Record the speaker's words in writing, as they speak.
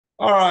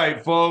All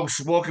right, folks.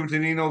 Welcome to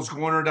Nino's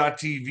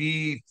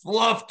Corner.tv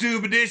Fluff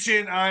Tube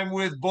Edition. I'm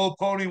with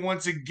Polny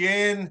once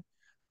again.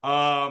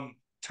 Time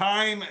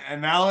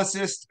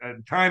analysis,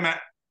 time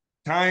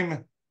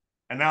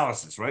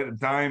analysis, right? And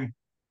time.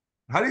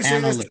 How do you say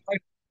this? Analyst.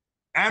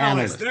 Analyst.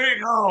 Analyst. There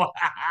you go.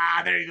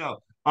 There you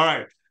go. All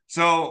right.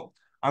 So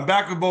I'm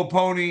back with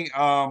Polny.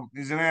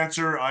 He's an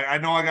answer. I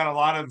know I got a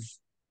lot of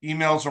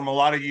emails from a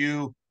lot of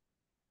you.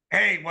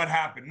 Hey, what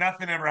happened?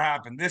 Nothing ever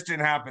happened. This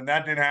didn't happen.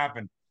 That didn't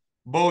happen.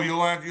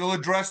 You'll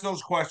address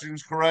those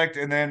questions, correct?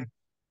 And then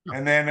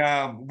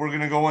we're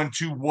gonna go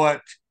into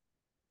what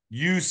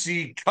you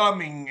see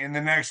coming in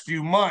the next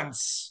few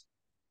months.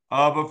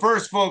 But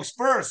first, folks,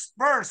 first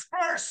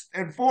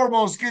and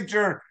foremost, get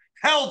your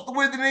health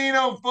with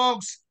Nino,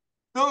 folks.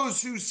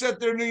 Those who set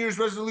their New Year's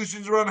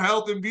resolutions around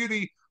health and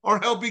beauty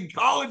are helping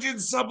collagen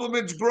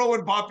supplements grow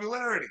in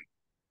popularity.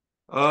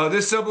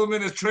 This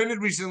supplement has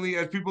trended recently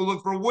as people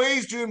look for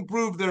ways to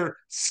improve their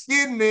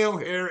skin, nail,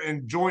 hair,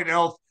 and joint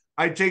health.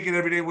 I take it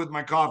every day with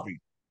my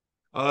coffee.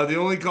 The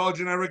only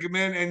collagen I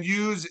recommend and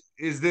use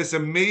is this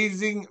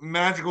amazing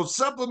magical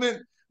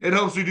supplement. It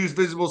helps reduce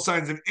visible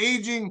signs of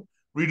aging,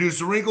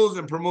 reduce wrinkles,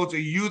 and promotes a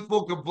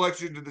youthful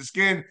complexion to the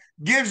skin.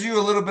 Gives you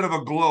a little bit of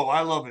a glow.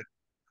 I love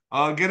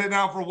it. Get it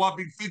now for a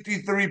whopping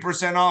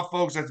 53% off,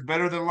 folks. That's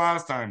better than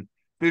last time.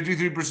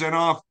 53%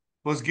 off.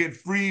 Plus, get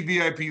free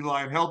VIP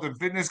live health and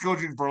fitness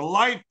coaching for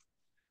life,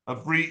 a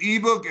free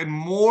ebook, and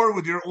more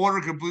with your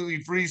order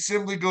completely free.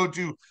 Simply go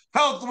to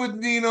Health with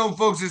Nino,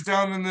 folks. It's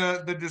down in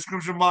the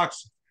description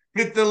box.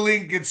 Hit the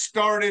link, get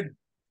started,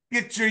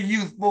 get your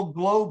youthful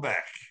glow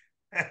back.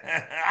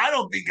 I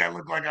don't think I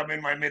look like I'm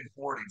in my mid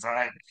 40s. All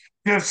right.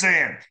 Just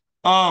saying.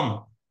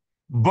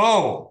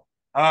 Bo,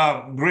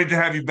 great to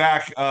have you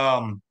back.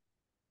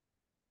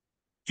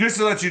 Just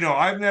to let you know,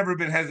 I've never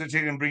been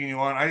hesitating in bringing you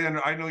on.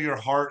 I know your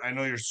heart, I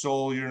know your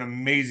soul. You're an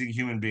amazing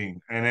human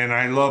being, and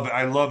I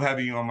love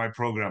having you on my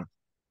program.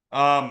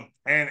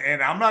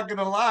 And I'm not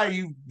gonna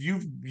lie,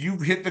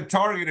 you've hit the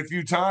target a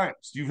few times.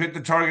 You've hit the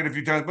target a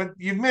few times, but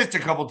you've missed a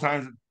couple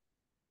times,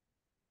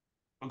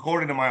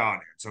 according to my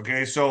audience.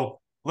 Okay, so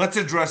let's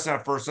address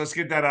that first. Let's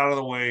get that out of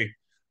the way.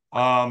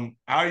 How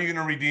are you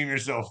gonna redeem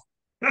yourself?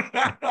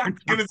 I'm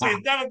gonna say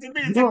it's not up to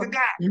me, it's up to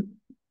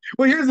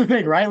Well, God. here's the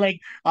thing, right?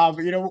 Like,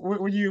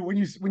 when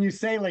you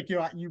say like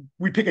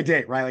we pick a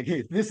date, right? Like,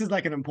 hey, this is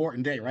like an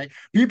important day, right?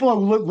 People are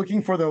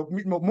looking for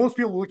most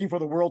people are looking for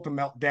the world to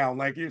melt down,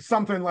 like it's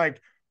something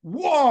like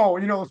whoa,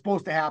 it's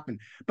supposed to happen.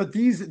 But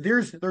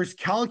there's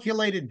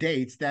calculated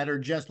dates that are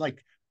just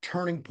like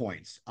turning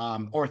points,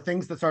 or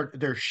things that are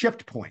they're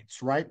shift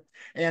points, right?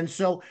 And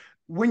so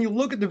when you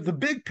look at the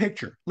big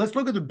picture, let's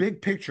look at the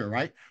big picture,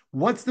 right?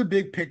 What's the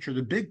big picture?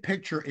 The big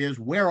picture is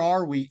where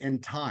are we in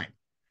time?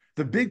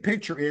 The big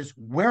picture is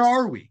where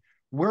are we?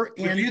 We're But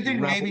do in you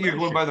think maybe you're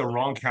going Revelation. by the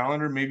wrong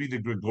calendar? Maybe the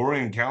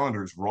Gregorian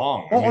calendar is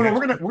wrong. I Oh mean,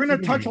 no, that's we're gonna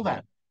human touch being on wrong.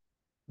 that.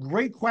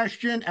 Great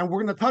question, and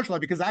we're gonna touch on that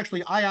because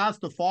actually I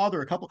asked the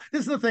father a couple.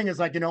 This is the thing is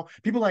like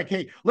people are like,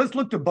 hey, let's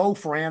look to Bo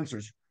for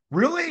answers.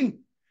 Really?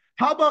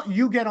 How about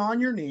you get on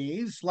your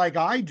knees like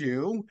I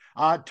do,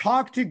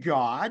 talk to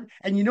God,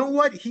 and you know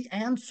what? He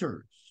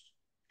answers.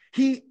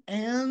 He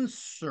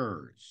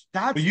answers. But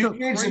That's you've the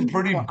made some crazy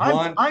pretty part. I'm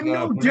blunt I'm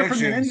no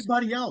different than predictions.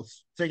 anybody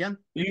else. Say again.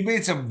 You've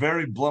made some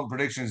very blunt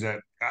predictions that,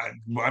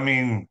 I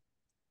mean,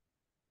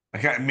 I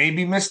can't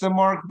maybe miss the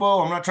mark,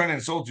 Bo. I'm not trying to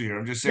insult you here.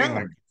 I'm just saying, Yeah.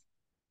 like,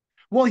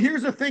 Well,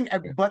 here's the thing,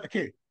 but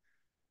okay,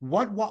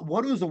 what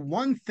was the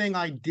one thing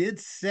I did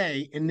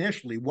say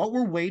initially? What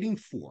we're waiting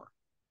for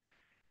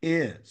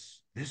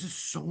is this is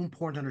so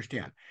important to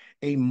understand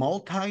a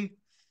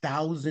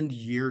multi-thousand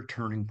year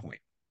turning point.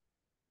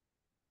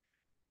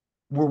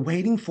 We're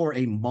waiting for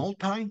a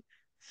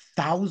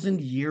multi-thousand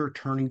year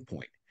turning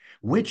point,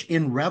 which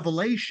in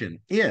Revelation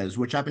is,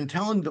 which I've been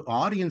telling the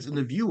audience and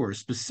the viewers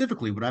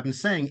specifically, what I've been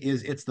saying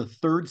is it's the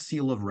third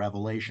seal of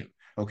Revelation.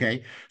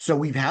 Okay. So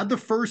we've had the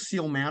first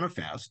seal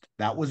manifest.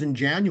 That was in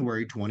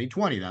January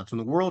 2020. That's when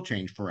the world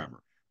changed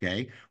forever.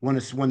 Okay.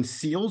 When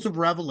seals of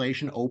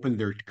Revelation open,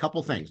 there are a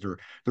couple things.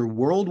 They're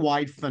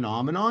worldwide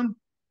phenomenon.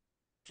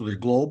 So they're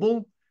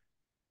global,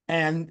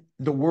 and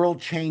the world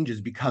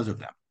changes because of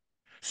them.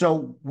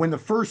 So when the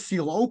first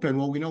seal opened,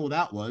 well, we know what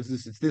that was.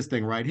 It's this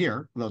thing right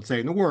here, without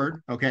saying the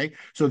word. Okay.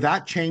 So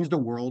that changed the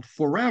world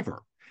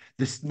forever.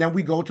 Then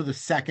we go to the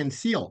second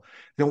seal.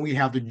 Then we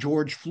have the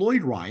George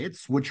Floyd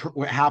riots, which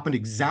happened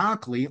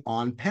exactly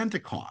on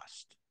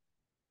Pentecost.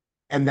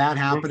 And that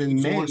happened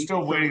in so we're May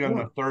still waiting on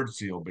the 31. third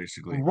seal,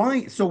 basically.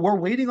 Right. So we're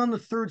waiting on the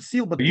third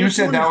seal, but But you this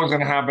said one that is was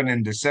going to happen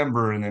in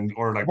December, and then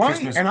or like right.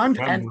 Christmas, And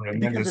November,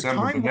 and then because the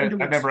December. time But that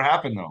window never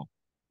happened though.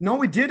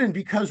 no, it didn't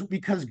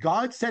because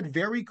God said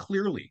very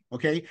clearly.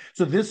 Okay,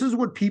 so this is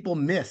what people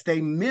miss.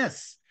 They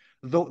miss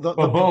the But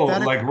Bo,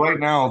 prophetic like right part.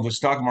 now, the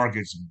stock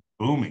market's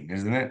booming,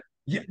 isn't it?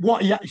 Yeah,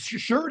 well, yeah,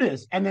 sure it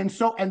is. And then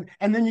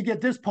and then you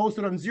get this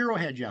posted on Zero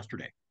Hedge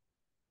yesterday.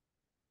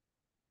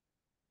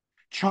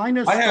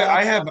 China's I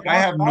stocks have are I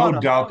rock have no bottom.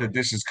 doubt that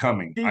this is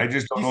coming. I See,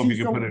 just don't you know if see,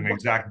 you can put so an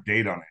exact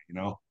date on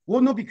it.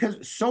 well, no,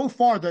 because so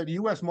far the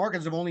U.S.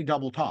 markets have only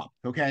double topped.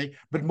 Okay,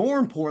 but more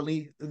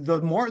importantly, the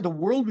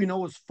world we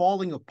know is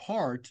falling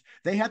apart.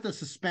 They had to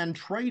suspend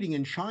trading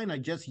in China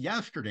just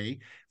yesterday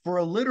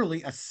for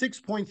literally a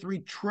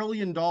 $6.3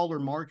 trillion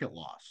market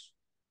loss.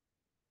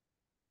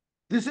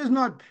 This is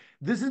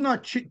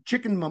not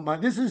chicken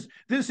money. This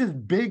is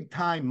big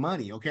time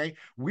money. Okay,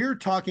 we're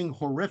talking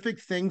horrific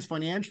things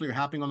financially are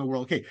happening on the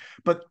world. Okay,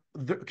 but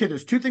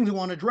there's two things I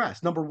want to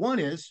address. Number one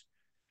is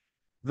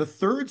the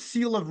third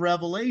seal of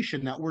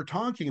Revelation that we're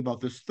talking about.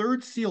 This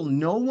third seal,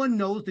 no one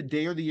knows the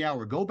day or the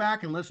hour. Go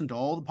back and listen to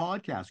all the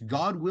podcasts.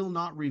 God will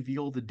not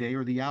reveal the day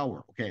or the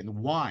hour. Okay, and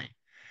why?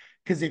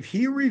 Because if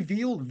He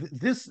revealed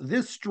this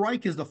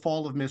strike is the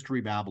fall of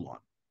Mystery Babylon.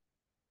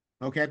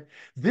 Okay,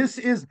 this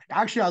is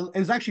actually it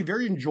was actually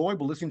very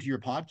enjoyable listening to your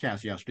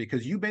podcast yesterday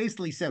because you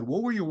basically said,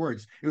 what were your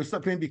words? It was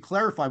something to be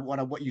clarified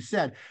what you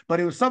said, but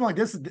it was something like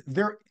this: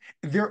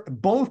 they're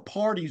both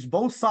parties,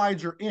 both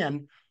sides are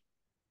in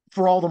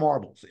for all the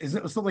marbles. Is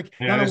it so? Like,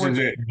 in Yeah, other this is words,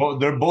 it.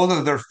 They're both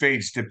of their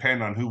fates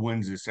depend on who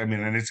wins this. I mean,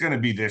 and it's going to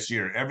be this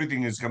year.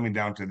 Everything is coming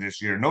down to this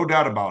year, no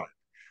doubt about it.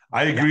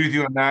 I yeah. agree with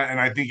you on that,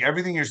 and I think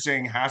everything you're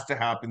saying has to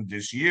happen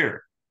this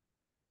year.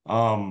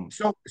 Um,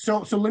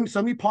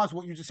 Let me pause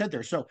what you just said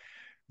there. So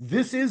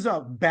this is a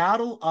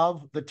battle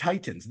of the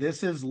Titans.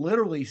 This is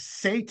literally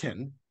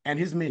Satan and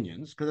his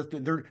minions, because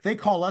they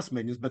call us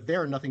minions, but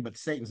they're nothing but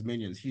Satan's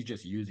minions. He's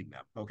just using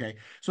them. Okay.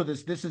 So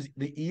this is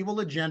the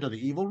evil agenda,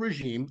 the evil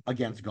regime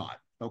against God.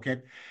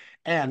 Okay.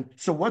 And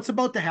so what's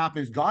about to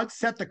happen is God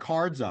set the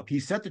cards up.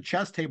 He set the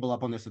chess table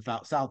up on this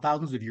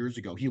thousands of years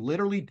ago. He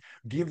literally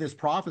gave this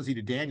prophecy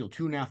to Daniel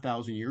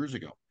 2,500 years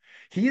ago.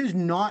 He is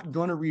not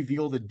going to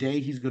reveal the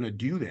day he's going to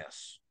do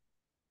this.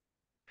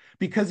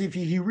 Because if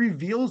he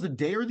reveals the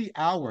day or the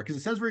hour, because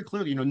it says very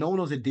clearly, no one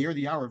knows the day or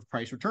the hour of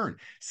Christ's return.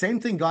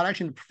 Same thing, God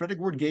actually in the prophetic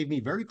word gave me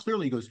very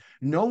clearly. He goes,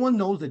 no one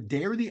knows the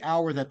day or the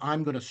hour that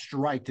I'm going to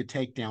strike to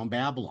take down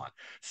Babylon.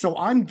 So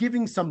I'm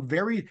giving some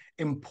very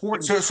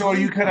important. so are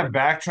you kind of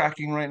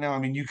backtracking right now? I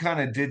mean, you kind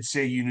of did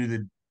say you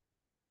knew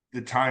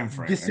the time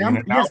frame. I mean,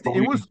 December, now yes,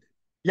 it was.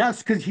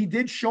 Yes, because he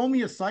did show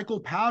me a cycle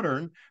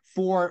pattern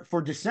for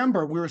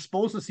December. We were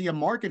supposed to see a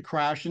market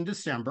crash in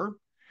December,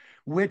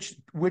 which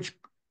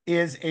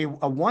is a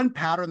one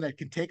pattern that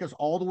can take us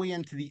all the way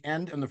into the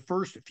end and the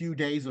first few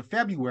days of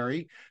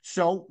February.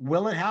 So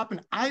will it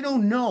happen? I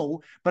don't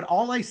know. But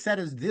all I said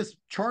is this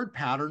chart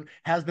pattern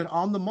has been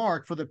on the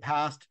mark for the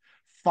past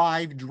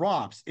 5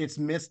 drops. It's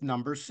missed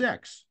number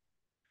 6.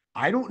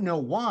 I don't know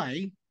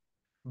why,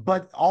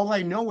 but all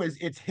I know is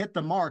it's hit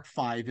the mark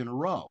 5 in a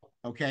row.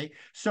 Okay.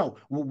 So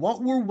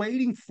what we're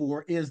waiting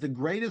for is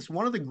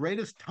one of the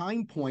greatest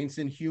time points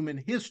in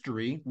human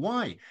history.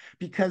 Why?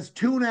 Because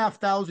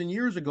 2,500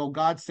 years ago,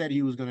 God said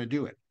he was going to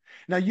do it.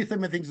 Now you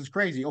think it's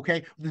crazy.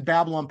 Okay. The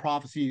Babylon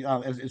prophecy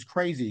is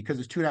crazy because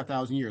it's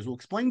 2,500 years. Well,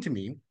 explain to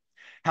me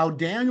how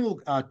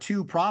Daniel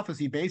 2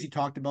 prophecy basically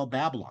talked about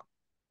Babylon,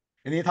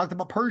 and then he talked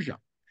about Persia,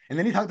 and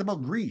then he talked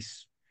about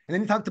Greece, and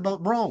then he talked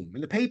about Rome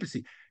and the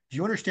papacy. Do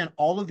you understand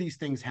all of these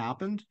things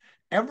happened?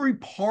 Every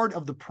part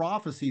of the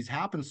prophecies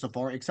happened so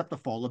far except the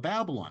fall of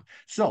Babylon.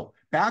 So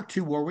back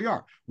to where we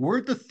are. We're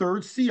at the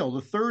third seal. The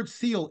third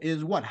seal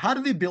is what? How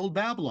did they build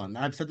Babylon?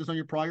 I've said this on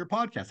your prior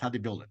podcast. How they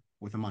build it?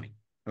 With the money.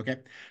 Okay.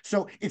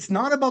 So it's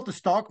not about the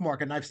stock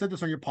market. And I've said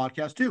this on your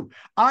podcast too.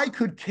 I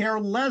could care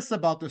less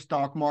about the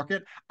stock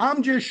market.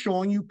 I'm just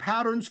showing you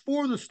patterns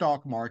for the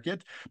stock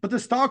market. But the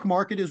stock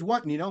market is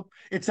what, Nino?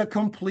 It's a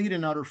complete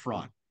and utter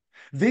fraud.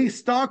 The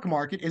stock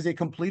market is a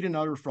complete and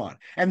utter fraud.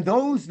 And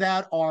those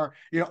that are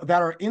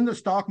in the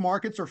stock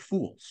markets are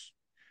fools.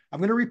 I'm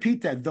going to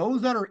repeat that.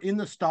 Those that are in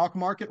the stock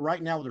market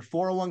right now with their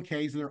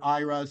 401ks and their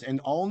IRAs and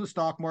all in the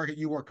stock market,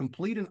 you are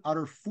complete and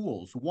utter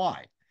fools.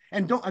 Why?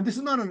 And this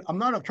is not, I'm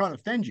not trying to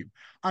offend you.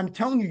 I'm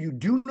telling you, you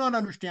do not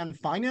understand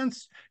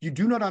finance. You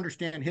do not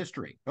understand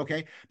history.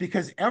 Okay.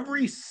 Because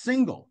every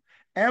single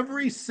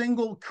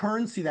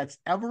currency that's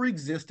ever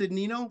existed,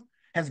 Nino,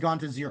 has gone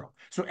to zero.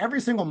 So every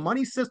single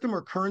money system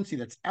or currency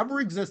that's ever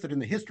existed in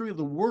the history of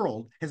the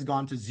world has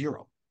gone to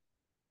zero.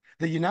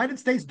 The United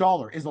States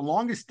dollar is the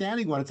longest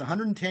standing one. It's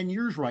 110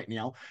 years right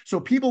now. So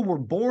people were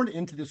born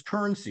into this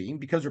currency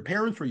because their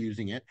parents were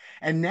using it.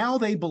 And now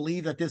they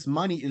believe that this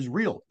money is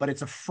real, but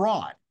it's a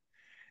fraud.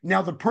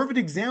 Now, the perfect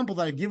example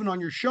that I've given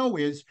on your show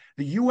is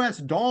the US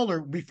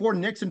dollar. Before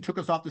Nixon took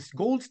us off this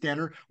gold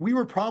standard, we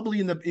were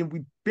probably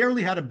we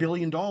barely had $1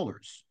 billion.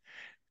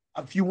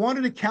 If you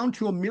wanted to count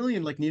to 1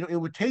 million, like Nino, it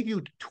would take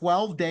you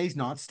 12 days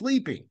not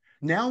sleeping.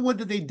 Now, what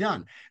have they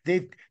done?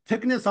 They've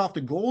taken us off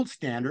the gold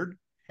standard,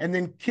 and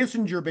then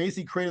Kissinger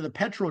basically created the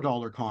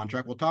petrodollar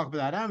contract. We'll talk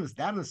about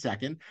that in a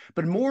second.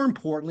 But more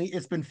importantly,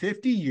 it's been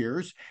 50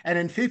 years, and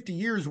in 50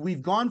 years,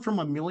 we've gone from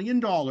 $1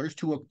 million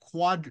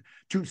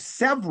to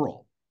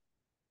several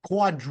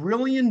 $250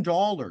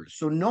 billion.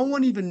 So no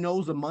one even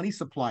knows the money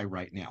supply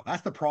right now.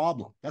 That's the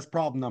problem. That's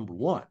problem number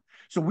one.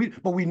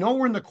 but we know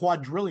we're in the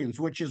quadrillions,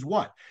 which is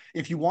what?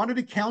 If you wanted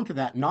to count to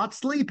that, not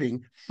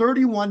sleeping,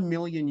 31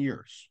 million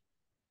years.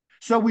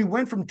 So we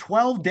went from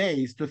 12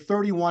 days to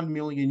 31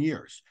 million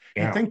years.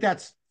 You think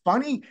that's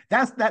funny?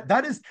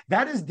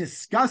 That is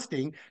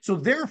disgusting. So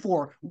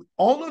therefore,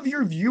 all of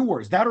your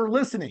viewers that are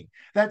listening,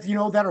 that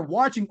are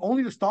watching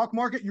only the stock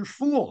market, you're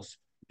fools.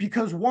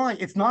 Because why?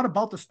 It's not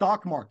about the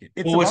stock market.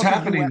 It's well, what's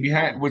happening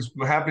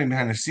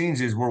behind the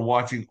scenes is we're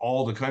watching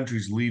all the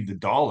countries leave the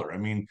dollar. I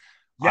mean,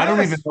 yes. I don't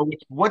even know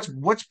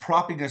what's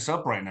propping us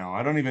up right now.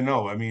 I don't even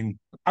know. I mean,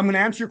 I'm going to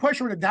answer your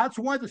question. That's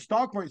why the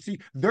stock market. See,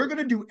 they're going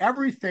to do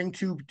everything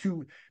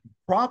to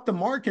prop the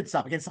markets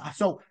up against.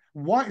 So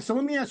why? So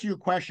let me ask you a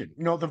question.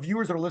 The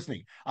viewers that are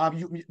listening,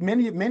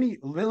 many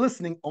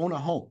listening own a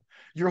home.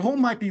 Your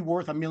home might be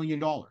worth $1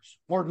 million,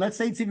 or let's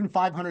say it's even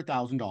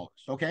 $500,000.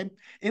 Okay,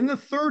 in the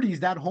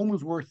 30s, that home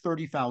was worth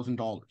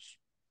 $30,000.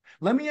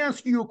 Let me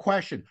ask you a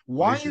question.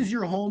 Why is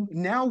your home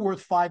now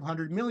worth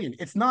 $500 million?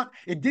 It's not.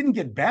 It didn't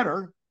get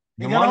better.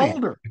 It got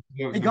older.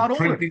 It got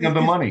older. Printing of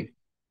the money.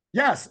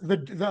 Yes, the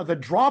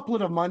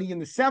droplet of money in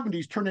the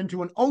 70s turned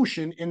into an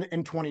ocean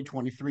in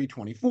 2023,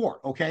 24.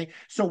 Okay,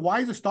 so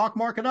why is the stock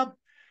market up?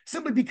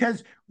 Simply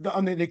because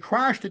they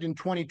crashed it in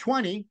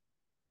 2020.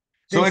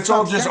 So it's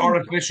all just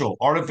artificial.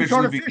 It's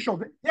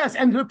artificial. Yes,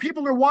 and the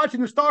people who are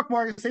watching the stock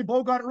market say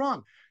Bo got it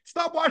wrong.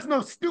 Stop watching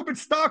the stupid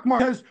stock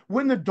market, because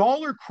when the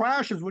dollar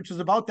crashes, which is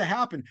about to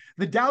happen,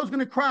 the Dow's going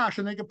to crash,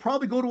 and they could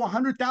probably go to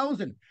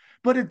 100,000.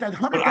 But if that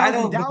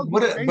 100,000 Dow,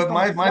 but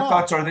my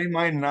thoughts are they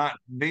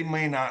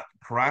may not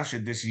crash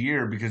it this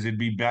year because it'd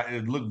be bad.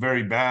 It'd look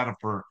very bad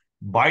for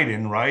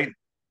Biden, right?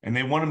 And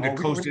they want him to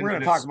coast. We're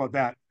going to talk about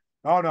that.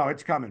 Oh no,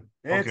 it's coming.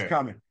 It's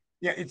coming.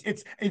 Yeah,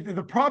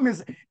 the problem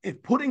is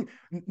putting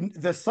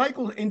the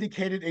cycle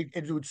indicated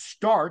it would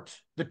start.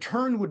 The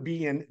turn would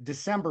be in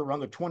December,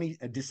 around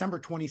December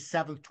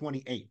 27th,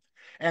 28th.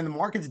 And the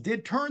markets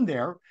did turn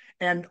there,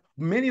 and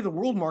many of the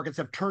world markets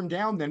have turned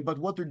down then. But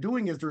what they're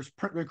doing is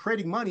they're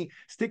creating money,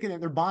 sticking it,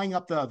 they're buying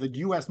up the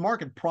U.S.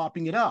 market,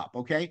 propping it up,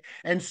 okay?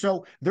 And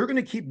so they're going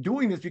to keep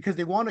doing this because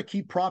they want to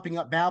keep propping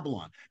up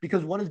Babylon.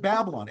 Because what is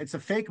Babylon? It's a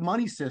fake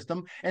money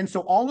system. And so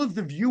all of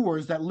the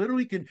viewers that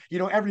literally can,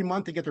 every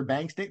month they get their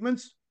bank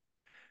statements,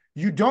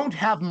 you don't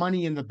have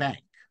money in the bank.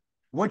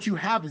 What you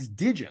have is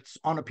digits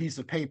on a piece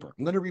of paper.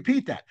 I'm going to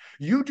repeat that.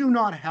 You do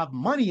not have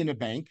money in a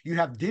bank. You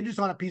have digits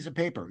on a piece of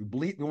paper.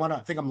 You want to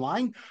think I'm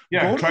lying?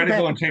 Yeah, try to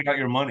go and take out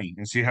your money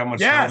and see how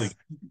much.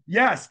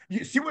 Yes.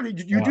 You see what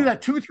you do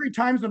that 2-3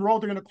 times in a row,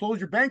 they're going to close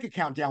your bank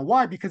account down.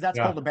 Why? Because that's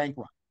called a bank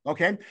run.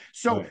 Okay,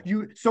 so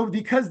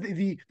because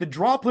the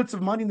droplets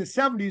of money in the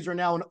 70s are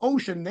now an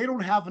ocean, they don't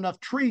have enough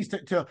trees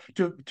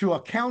to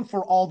account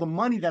for all the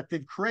money that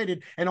they've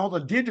created and all the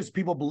digits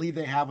people believe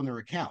they have in their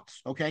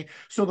accounts. Okay,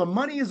 so the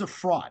money is a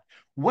fraud.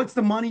 What's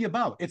the money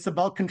about? It's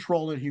about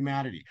control of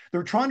humanity.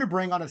 They're trying to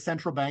bring on a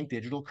central bank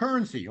digital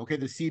currency, okay,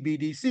 the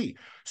CBDC.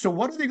 So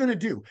what are they going to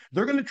do?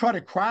 They're going to try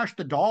to crash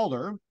the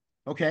dollar.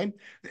 Okay,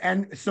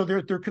 and so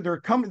they're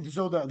coming.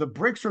 So the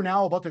BRICS are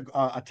now about to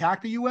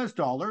attack the U.S.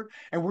 dollar,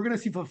 and we're going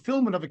to see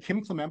fulfillment of a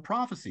𝗵𝗲𝗄𝗃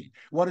prophecy.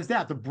 What is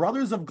that? The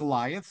brothers of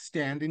Goliath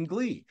stand in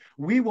glee.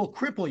 We will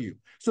cripple you.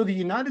 So the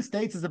United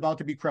States is about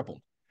to be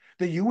crippled.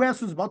 The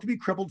U.S. is about to be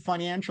crippled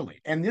financially,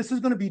 and this is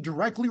going to be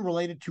directly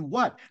related to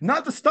what?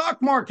 Not the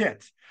stock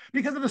market,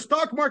 because if the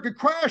stock market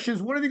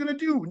crashes, what are they going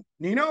to do,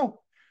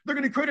 Nino? They're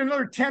going to create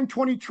another 10,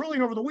 20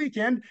 trillion over the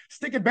weekend,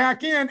 stick it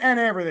back in, and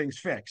everything's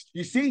fixed.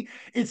 You see,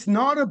 it's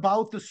not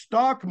about the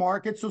stock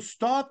market. So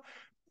stop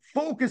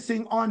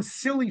focusing on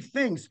silly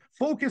things.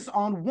 Focus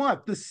on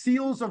what? The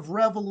seals of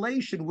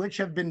revelation, which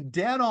have been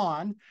dead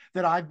on,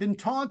 that I've been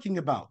talking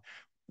about.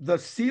 The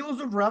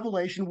seals of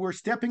revelation, we're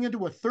stepping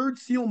into a third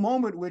seal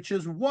moment, which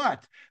is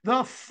what?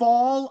 The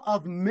fall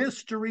of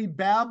mystery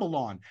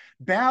Babylon.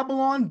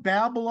 Babylon,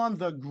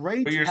 the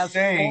great has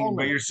fallen.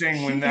 But you're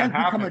saying when that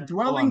happens, has become a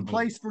dwelling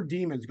place for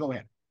demons. Go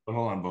ahead. But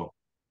hold on, Bo.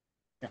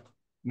 Yeah.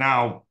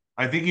 Now,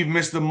 I think you've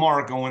missed the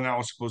mark on when that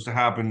was supposed to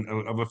happen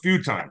of a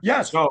few times.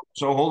 Yes. So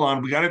hold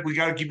on. We got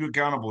to keep you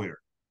accountable here.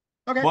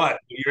 Okay. But what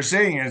you're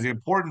saying is the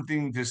important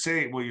thing to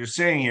say. What you're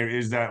saying here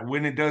is that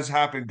when it does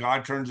happen,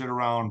 God turns it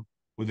around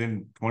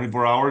within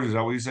 24 hours. Is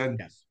that what you said?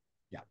 Yes.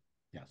 Yeah.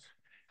 Yes.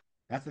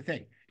 That's the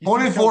thing.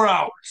 24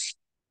 hours.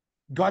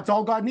 God's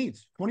all God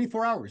needs.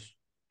 24 hours.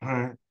 All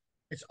right.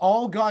 It's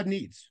all God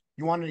needs.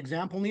 You want an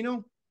example,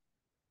 Nino?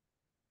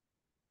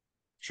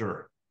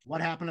 Sure.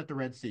 What happened at the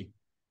Red Sea?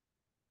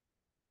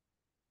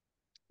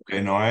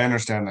 Okay, no, I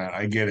understand that.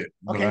 I get it.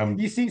 Okay,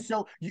 you see,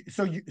 so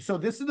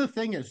this is the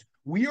thing is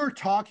we are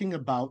talking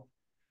about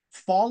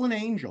fallen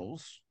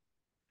angels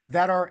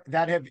that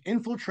have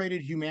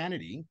infiltrated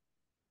humanity.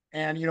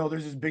 And,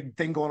 there's this big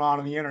thing going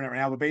on the internet right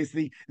now, but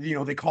basically,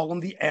 they call them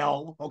the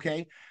L,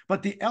 okay?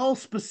 But the L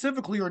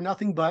specifically are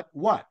nothing but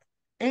what?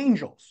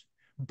 Angels,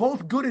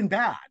 both good and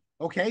bad,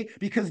 okay?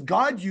 Because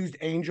God used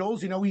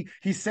angels.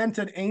 He sent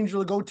an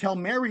angel to go tell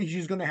Mary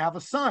she's going to have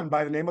a son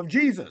by the name of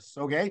Jesus,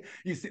 okay?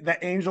 You see,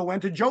 that angel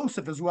went to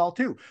Joseph as well,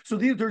 too. So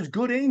there's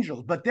good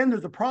angels. But then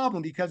there's a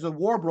problem because a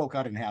war broke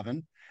out in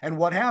heaven. And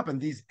what happened?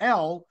 These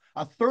L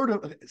a third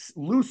of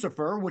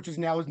Lucifer, which is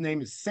now his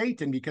name is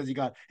Satan because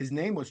his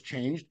name was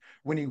changed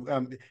when he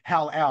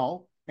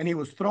Hal-El, and he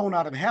was thrown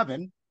out of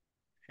heaven,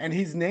 and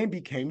his name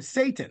became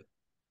Satan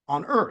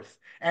on earth,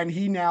 and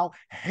he now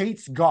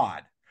hates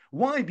God.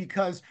 Why?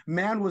 Because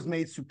man was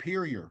made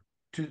superior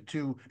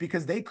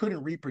because they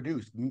couldn't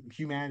reproduce.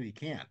 Humanity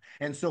can,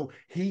 and so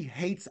he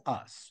hates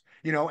us.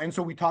 And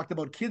so we talked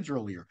about kids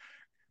earlier.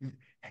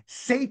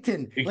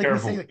 Satan, Be like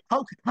careful. we say,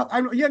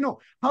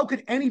 how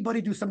could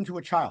anybody do something to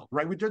a child,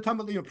 right? We're talking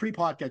about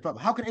pre-podcast.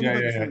 How could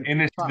anybody do something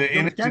to a child? The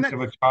innocence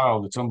of a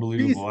child, it's These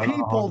unbelievable. I don't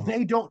people, know.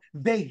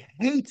 they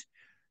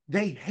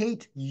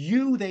hate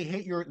you. They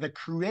hate the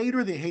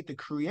creator. They hate the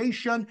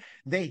creation.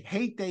 They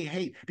hate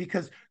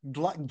because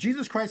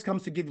Jesus Christ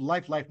comes to give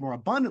life more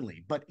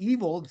abundantly. But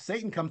evil,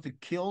 Satan, comes to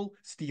kill,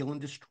 steal,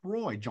 and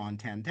destroy. John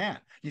 10:10.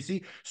 You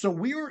see, so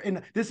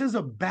this is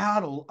a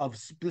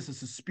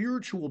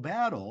spiritual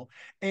battle.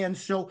 And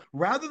so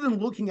rather than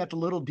looking at the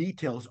little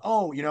details,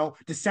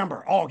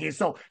 December, okay,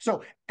 so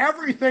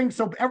everything,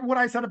 what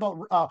I said about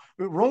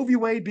Roe v.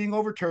 Wade being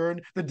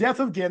overturned, the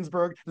death of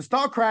Ginsburg, the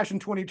stock crash in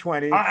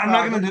 2020. I'm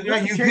not going to deny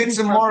you've hit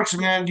some marks,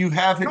 man. You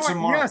have hit some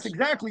marks. Yes,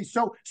 exactly.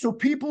 So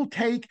people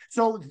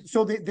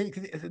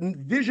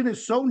vision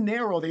is so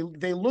narrow.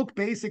 They look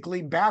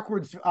basically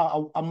backwards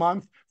a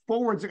month,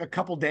 forwards a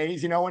couple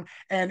days, and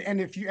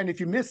if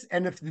you miss,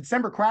 and if the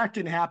December crash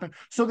didn't happen,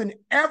 so then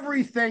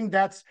everything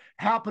that's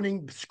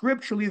happening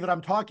scripturally that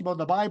I'm talking about in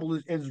the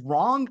Bible is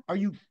wrong. Are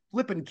you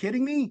flipping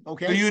kidding me?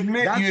 Okay, so you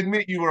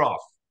admit you were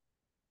off.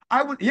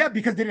 I would, yeah,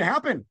 because it didn't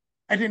happen.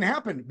 It didn't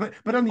happen.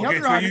 But on the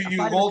other side,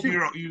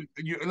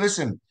 you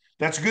listen.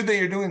 That's good that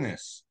you're doing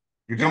this.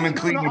 You're coming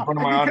clean in front of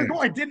my audience.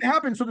 No, it didn't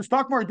happen. So the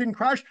stock market didn't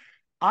crash.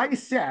 I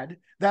said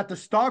that the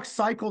stock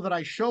cycle that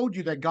I showed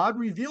you, that God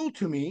revealed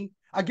to me,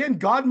 again,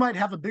 God might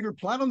have a bigger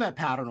plan on that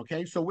pattern.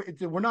 Okay, so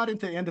we're not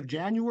into the end of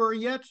January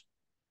yet.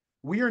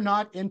 We are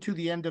not into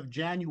the end of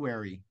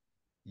January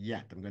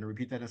yet. I'm going to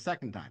repeat that a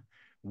second time.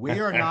 We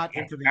are not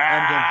into the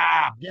end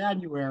of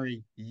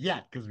January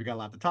yet because we got a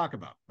lot to talk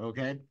about.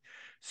 Okay.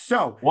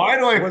 So why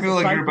do I feel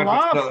like you're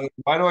about to?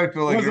 Why do I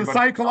feel like was the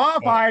cycle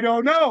off? I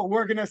don't know.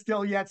 We're gonna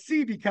still yet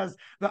see, because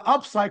the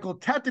upcycle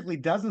technically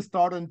doesn't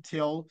start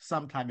until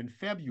sometime in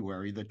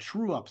February. The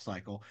true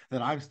upcycle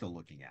that I'm still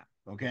looking at.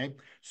 Okay,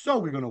 so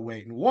we're gonna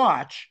wait and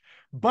watch.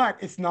 But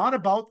it's not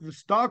about the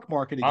stock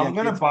market again. I'm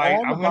gonna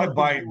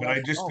bite, but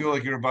I just feel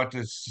like you're about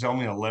to sell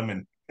me a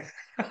lemon.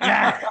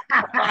 Yeah.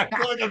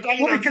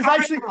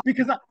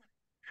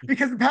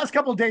 Because the past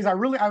couple of days, I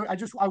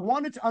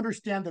wanted to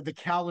understand the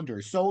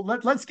calendar. So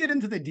let's get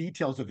into the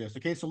details of this.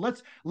 Okay, so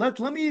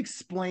let me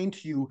explain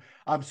to you,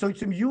 so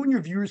you and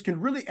your viewers can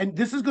really, and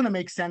this is going to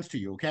make sense to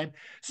you. Okay,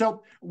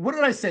 so what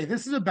did I say?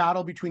 This is a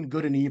battle between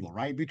good and evil,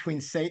 right?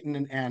 Between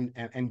Satan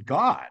and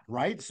God,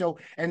 right? So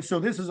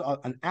this is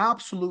an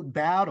absolute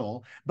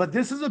battle, but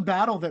this is a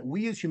battle that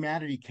we as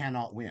humanity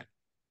cannot win.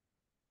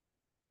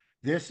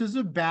 This is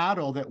a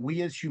battle that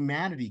we as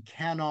humanity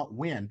cannot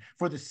win,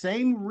 for the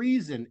same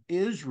reason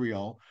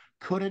Israel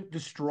couldn't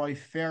destroy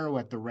Pharaoh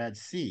at the Red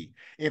Sea.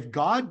 If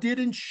God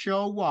didn't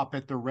show up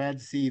at the Red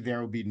Sea,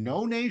 there will be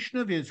no nation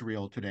of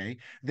Israel today.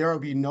 There will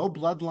be no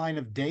bloodline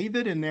of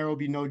David, and there will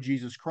be no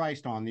Jesus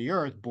Christ on the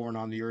earth, born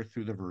on the earth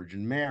through the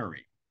Virgin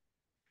Mary.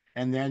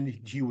 And then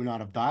he would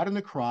not have died on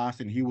the cross,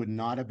 and he would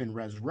not have been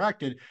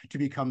resurrected to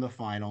become the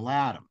final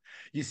Adam.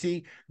 You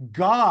see,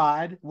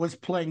 God was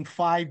playing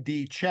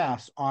 5D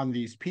chess on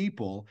these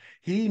people.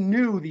 He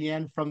knew the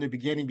end from the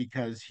beginning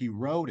because he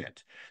wrote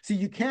it. See,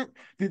 you can't,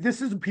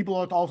 this is what people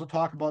also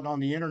talk about on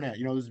the internet.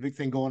 There's a big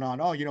thing going on.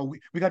 Oh,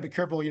 we got to be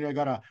careful.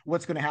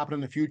 What's going to happen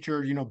in the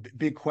future?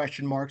 Big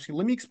question marks.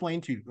 Let me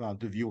explain to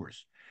the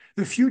viewers.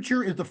 The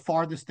future is the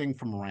farthest thing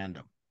from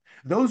random.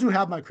 Those who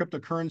have my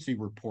cryptocurrency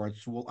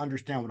reports will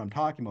understand what I'm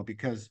talking about,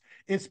 because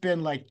it's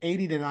been like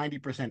 80 to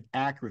 90%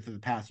 accurate for the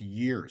past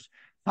years.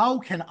 How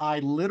can I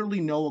literally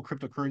know what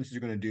cryptocurrencies are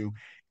going to do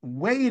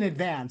way in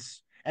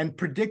advance and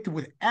predict it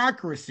with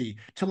accuracy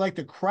to like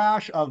the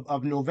crash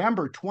of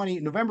November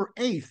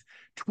 8th,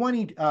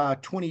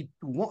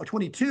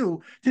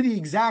 2022 to the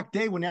exact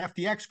day when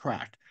FTX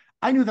crashed?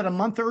 I knew that a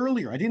month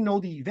earlier. I didn't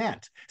know the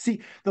event. See,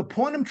 the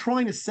point I'm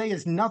trying to say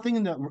is nothing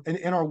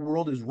in our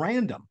world is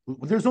random.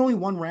 There's only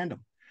one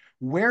random: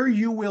 where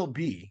you will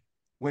be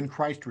when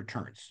Christ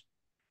returns.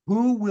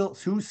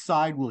 Whose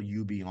side will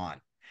you be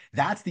on?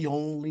 That's the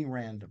only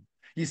random.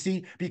 You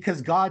see,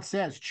 because God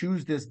says,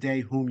 choose this day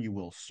whom you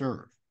will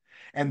serve.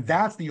 And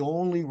that's the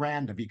only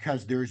random,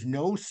 because there's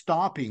no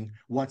stopping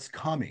what's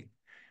coming.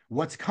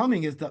 What's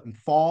coming is the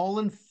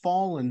fallen,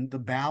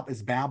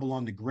 is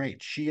Babylon the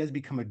Great. She has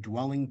become a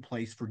dwelling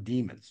place for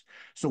demons.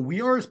 So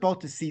we are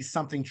about to see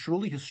something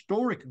truly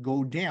historic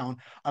go down.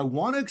 I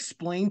want to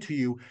explain to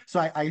you. So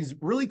I was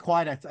really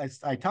quiet.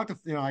 I talked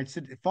to, I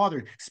said,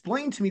 Father,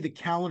 explain to me the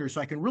calendar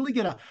so I can really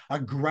get a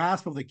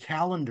grasp of the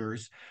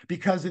calendars,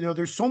 because,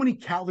 there's so many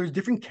there's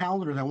different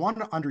calendars. I want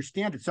to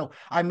understand it. So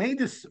I made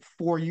this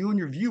for you and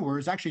your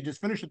viewers. Actually,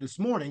 just finished it this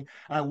morning.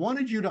 I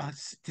wanted you to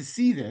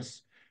see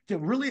this, to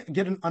really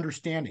get an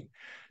understanding.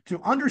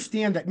 to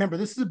understand that, remember,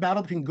 this is a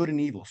battle between good and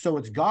evil. So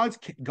it's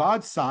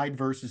God's side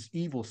versus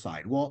evil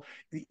side. Well,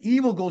 the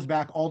evil goes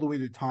back all the way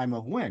to the time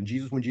of when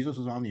Jesus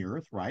was on the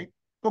earth, right?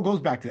 Well, it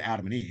goes back to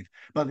Adam and Eve.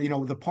 But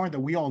the part that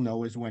we all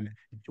know is when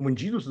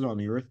Jesus was on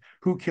the earth,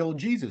 who killed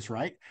Jesus,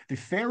 right? The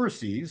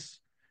Pharisees,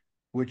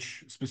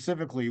 which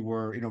specifically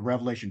were,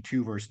 Revelation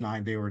 2, verse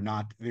 9, they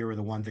were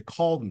the ones that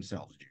called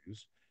themselves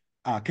Jews,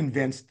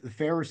 convinced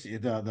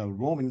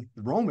the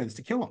Romans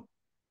to kill him.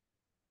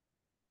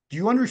 Do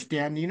you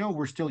understand,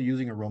 we're still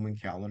using a Roman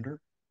calendar?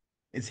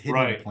 It's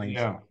hidden in plain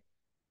sight.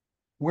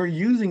 We're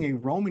using a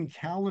Roman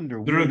calendar.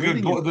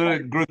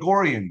 The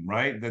Gregorian,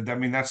 right?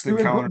 That's the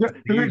calendar.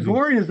 The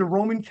Gregorian is the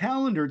Roman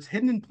calendar. It's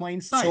hidden in plain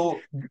sight.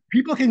 So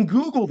people can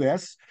Google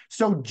this.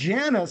 So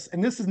Janus,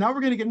 and now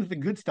we're going to get into the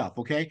good stuff,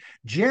 okay?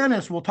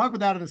 Janus, we'll talk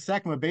about that in a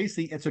second, but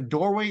basically it's a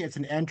doorway, it's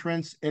an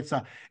entrance, it's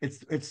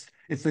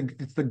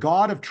the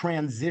god of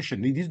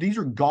transition. These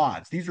are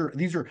gods. These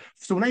are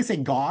so when I say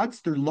gods,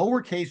 they're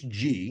lowercase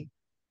g,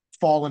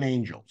 fallen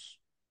angels.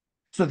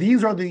 So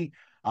these are the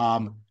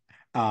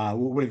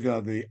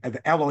the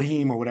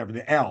Elohim or whatever,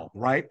 the El,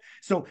 right?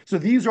 So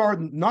these are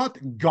not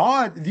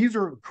God, these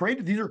are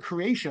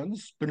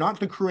creations, they're not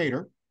the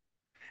creator.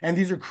 And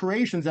these are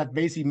creations that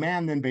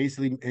man then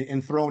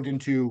enthroned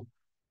into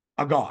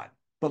a god,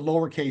 but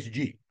lowercase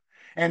g.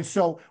 And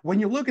so when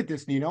you look at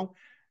this, Nino,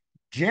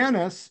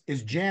 Janus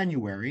is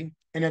January,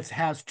 and it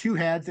has two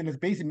heads, and it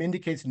basically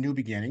indicates new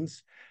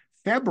beginnings.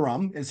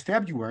 Februm is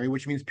February,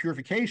 which means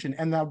purification,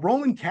 and the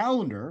Roman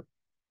calendar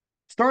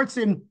starts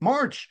in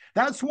March.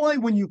 That's why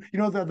when you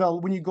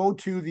when you go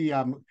to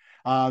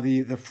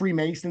the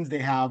Freemasons, they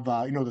have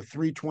the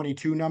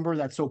 322 number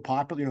that's so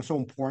popular, so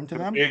important to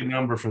them. Big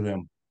number for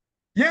them.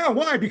 Yeah,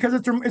 why? Because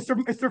it's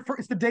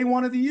the day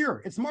one of the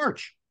year. It's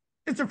March.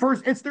 It's the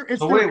first.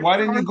 Why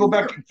didn't you go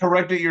back and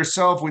correct it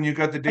yourself when you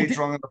got the dates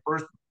wrong in the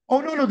first? Oh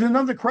no, there's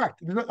nothing to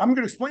correct. I'm going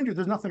to explain to you.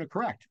 There's nothing to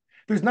correct.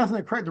 There's nothing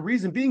to correct. The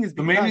reason being is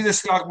because maybe the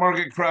stock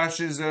market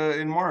crashes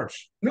in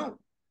March. No.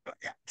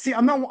 See,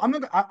 I'm not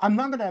going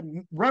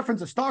to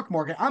reference the stock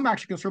market. I'm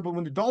actually concerned about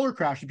when the dollar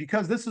crashes,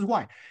 because this is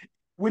why.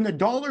 When the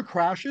dollar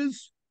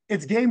crashes,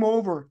 it's game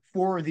over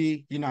for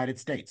the United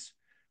States.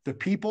 The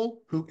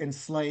people who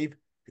enslaved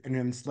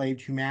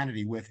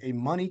humanity with a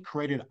money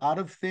created out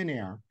of thin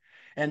air.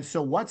 And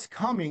so what's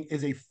coming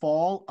is a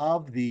fall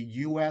of the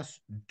U.S.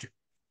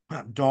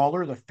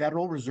 dollar, the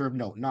Federal Reserve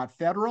note, not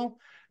federal,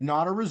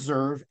 not a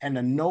reserve, and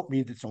a note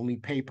means it's only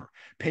paper.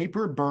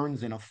 Paper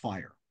burns in a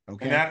fire.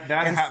 Okay.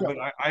 But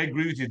I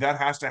agree with you. That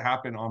has to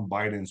happen on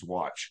Biden's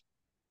watch.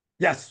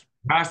 Yes.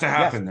 It has to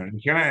happen there.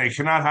 It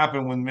cannot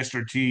happen when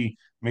Mr. T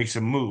makes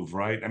a move,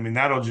 right?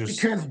 That'll just,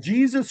 because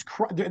Jesus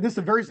Christ.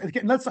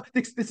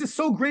 This is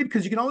so great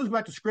because you can always go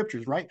back to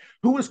scriptures, right?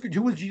 Who was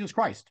Jesus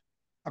Christ?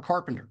 A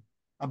carpenter,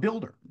 a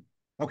builder.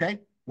 Okay.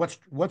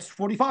 What's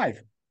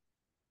 45?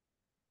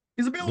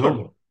 He's a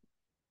builder.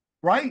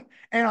 Right?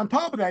 And on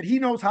top of that, he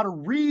knows how to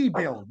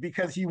rebuild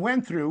because he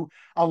went through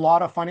a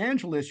lot of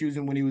financial issues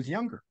and when he was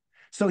younger.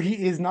 So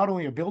he is not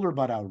only a builder,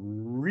 but a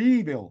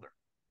rebuilder.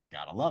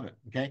 Gotta love it.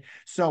 Okay.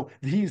 So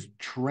he's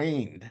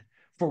trained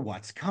for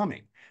what's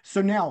coming.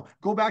 So now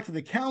go back to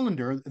the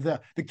calendar.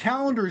 The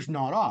calendar is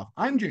not off.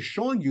 I'm just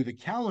showing you the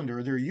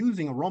calendar. They're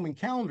using a Roman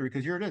calendar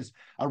because here it is.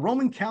 A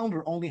Roman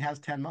calendar only has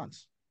 10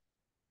 months.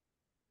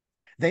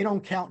 They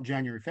don't count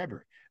January,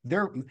 February.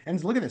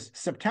 And look at this.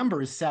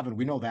 September is 7.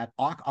 We know that.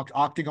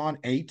 Octagon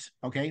 8.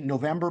 Okay.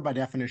 November by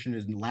definition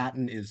is in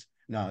Latin is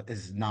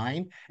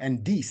 9,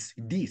 and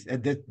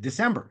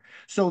December.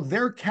 So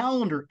their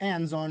calendar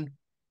ends on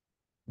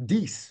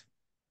Dece.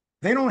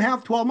 They don't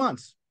have 12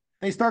 months.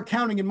 They start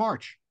counting in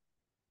March.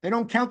 They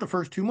don't count the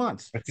first 2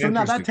 months. So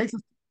now that takes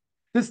us.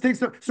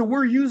 So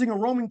we're using a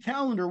Roman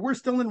calendar. We're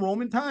still in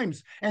Roman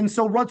times. And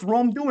so what's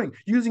Rome doing?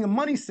 Using a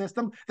money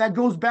system that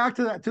goes back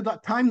to the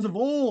times of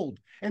old.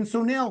 And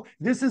so now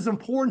this is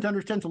important to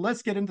understand. So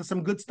let's get into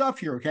some good stuff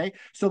here, okay?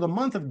 So the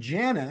month of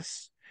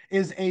Janus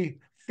is a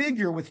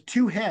figure with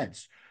 2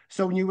 heads.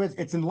 So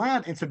it's in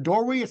Latin, it's a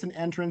doorway, it's an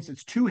entrance,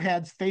 it's 2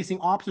 heads facing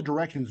opposite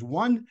directions,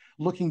 one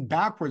looking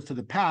backwards to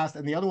the past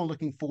and the other one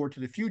looking forward to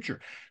the future.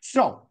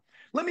 So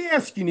let me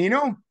ask you,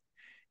 Nino,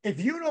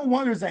 if you don't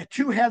want, there's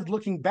 2 heads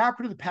looking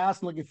backward to the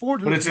past and looking forward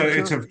to the future. But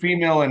it's a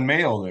female and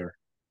male there.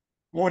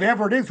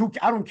 Whatever it is,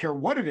 I don't care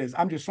what it is.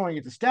 I'm just showing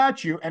it the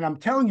statue, and I'm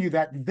telling you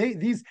that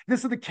this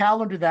is the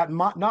calendar that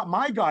not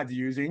my God's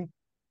using,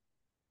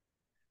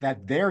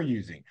 that they're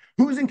using.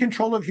 Who's in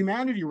control of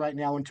humanity right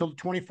now until the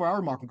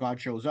 24-hour mark when God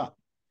shows up?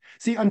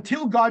 See,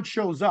 until God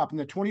shows up in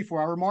the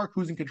 24-hour mark,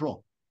 who's in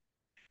control?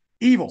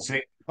 Evil.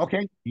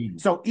 Okay.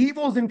 So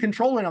evil's in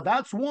control right now.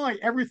 That's why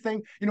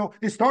everything,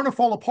 is starting to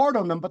fall apart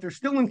on them, but they're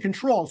still in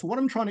control. So what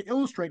I'm trying to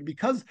illustrate,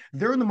 because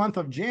they're in the month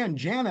of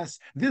Janus,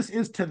 this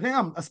is to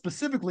them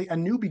specifically a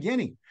new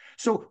beginning.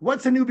 So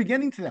what's a new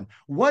beginning to them?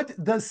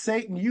 What does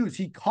Satan use?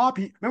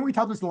 Remember we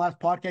talked about this in the last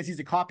podcast, he's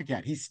a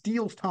copycat. He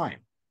steals time.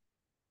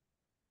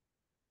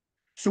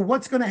 So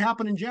what's going to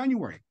happen in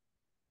January?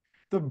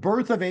 The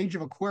birth of age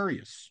of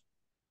Aquarius.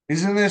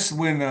 Isn't this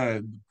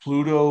when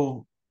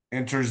Pluto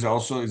enters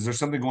also. Is there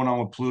something going on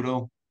with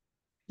Pluto?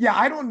 Yeah,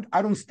 I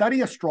don't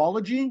study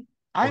astrology.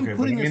 I'm Okay, but I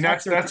putting mean this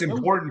up there to that's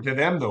important to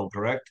them though,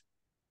 correct?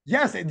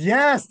 yes,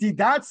 yes. See,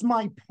 that's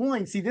my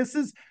point. See,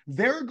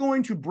 they're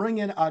going to bring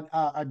in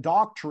a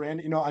doctrine,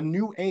 a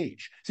new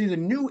age. See, the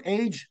new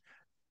age,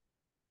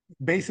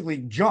 basically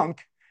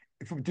junk,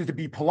 to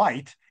be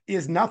polite,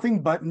 is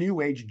nothing but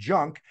new age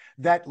junk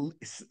that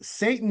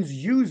Satan's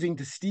using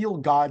to steal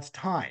God's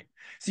time.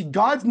 See,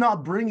 God's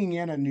not bringing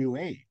in a new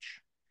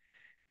age.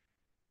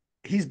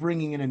 He's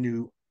bringing in a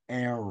new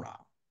era.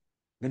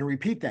 I'm going to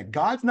repeat that.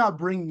 God's not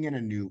bringing in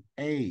a new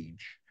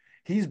age.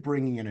 He's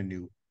bringing in a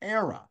new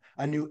era.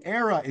 A new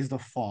era is the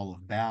fall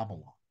of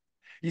Babylon.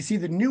 You see,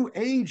 the new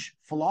age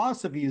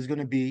philosophy is going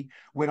to be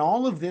when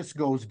all of this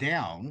goes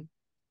down,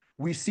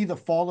 we see the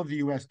fall of the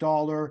US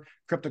dollar,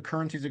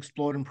 cryptocurrencies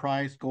explode in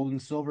price, gold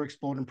and silver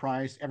explode in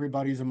price.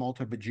 Everybody's a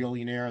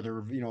multi-bajillionaire.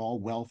 They're, all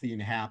wealthy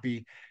and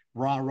happy.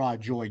 Rah, rah,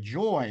 joy,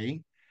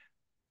 joy.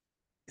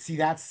 See,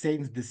 that's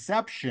Satan's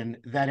deception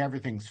that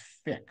everything's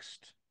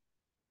fixed.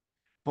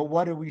 But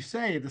what do we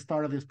say at the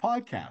start of this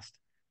podcast?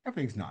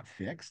 Everything's not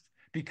fixed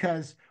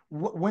because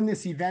when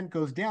this event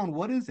goes down,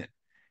 what is it?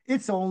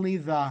 It's only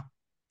the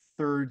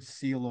third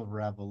seal of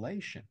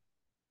Revelation.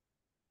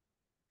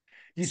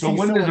 So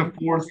when does the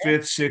fourth,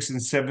 fifth, sixth,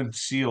 and seventh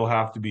seal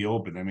have to be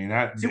opened? I mean,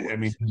 does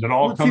it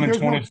all come in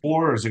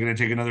 24, or is it going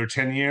to take another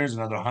 10 years,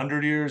 another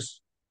 100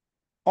 years?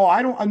 Oh,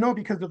 I don't know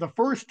because the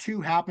first two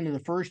happened in the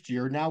first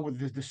year. Now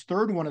with this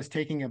third one is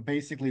taking it,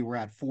 basically we're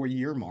at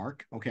 4-year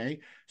mark. Okay.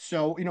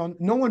 So,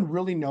 no one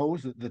really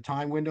knows the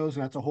time windows,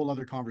 and that's a whole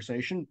other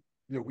conversation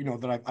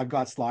that I've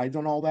got slides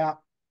on all that,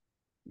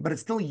 but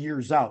it's still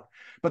years out.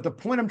 But the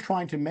point I'm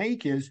trying to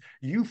make is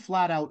you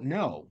flat out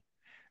know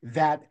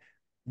that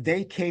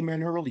they came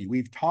in early.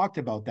 We've talked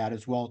about that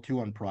as well too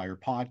on prior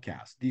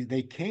podcasts.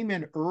 They came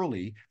in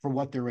early for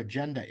what their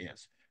agenda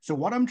is. So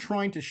what I'm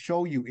trying to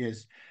show you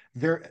is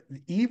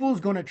evil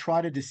is going to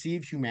try to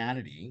deceive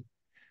humanity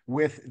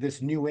with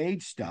this new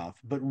age stuff,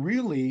 but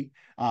really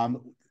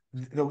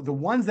the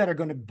ones that are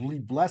going to be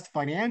blessed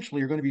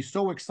financially are going to be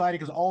so excited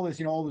because all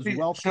this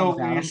wealth So comes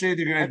when at you them. say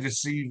they're going to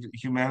deceive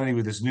humanity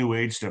with this new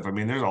age stuff, I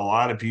mean, there's a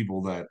lot of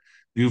people that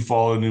do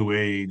follow new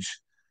age.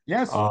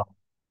 Yes.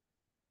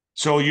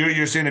 So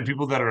you're saying that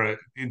people that are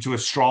into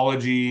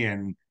astrology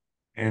and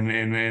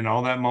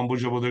all that mumbo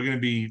jumbo, they're going to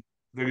be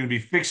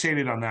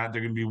fixated on that.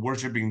 They're going to be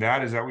worshiping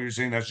that. Is that what you're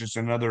saying? That's just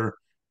another.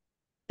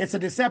 It's a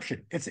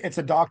deception. It's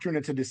a doctrine.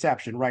 It's a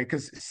deception, right?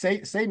 Because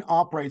Satan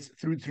operates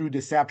through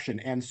deception,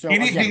 and so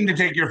Anything again, to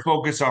take your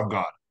focus off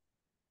God.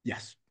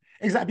 yes,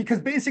 exactly. Because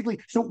basically,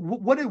 so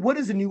what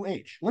is a new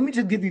age? Let me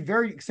just give you a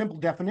very simple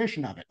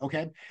definition of it.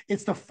 Okay,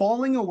 it's the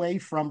falling away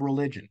from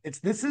religion.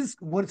 This is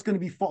what it's going to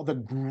be. The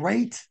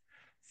great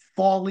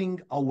falling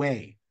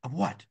away of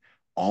what?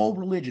 All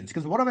religions.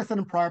 Because what have I said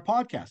in prior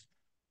podcasts?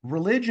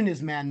 Religion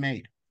is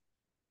man-made.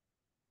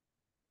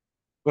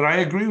 But I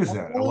agree with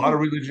that. A lot of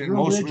religion,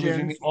 most religion,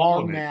 Religions all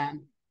are of it.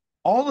 man.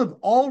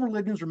 All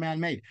religions are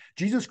man-made.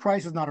 Jesus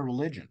Christ is not a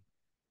religion.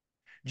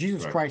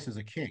 Jesus Right. Christ is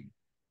a king.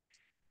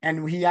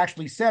 And he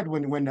actually said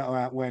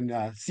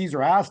when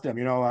Caesar asked him,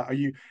 are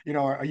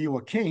you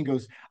a king? He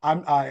goes,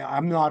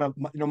 I'm not a,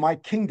 my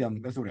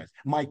kingdom. That's what it is.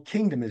 My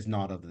kingdom is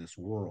not of this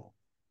world.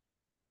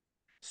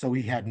 So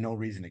he had no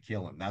reason to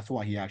kill him. That's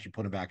why he actually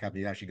put him back up.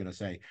 He's actually going to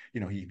say,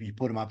 he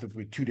put him up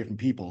with two different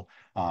people,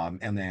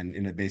 and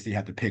then basically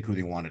had to pick who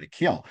they wanted to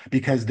kill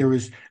because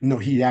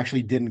he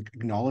actually didn't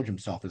acknowledge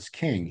himself as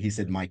king. He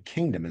said, "My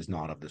kingdom is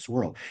not of this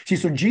world." See,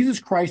 so Jesus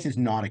Christ is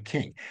not a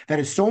king. That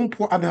is so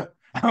important.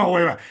 Oh,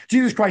 wait a minute.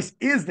 Jesus Christ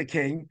is the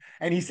king,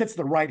 and he sits at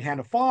the right hand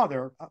of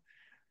Father.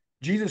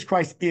 Jesus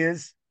Christ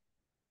is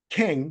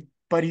king,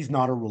 but he's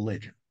not a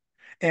religion.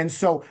 And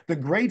so the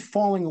great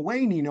falling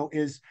away, Nino,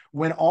 is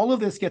when all of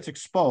this gets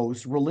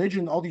exposed,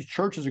 religion, all these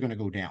churches are going to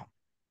go down.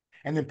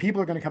 And then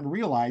people are going to come to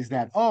realize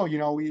that,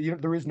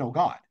 there is no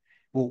God.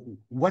 Well,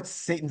 what's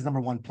Satan's number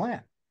one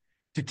plan?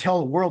 To tell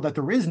the world that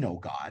there is no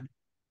God.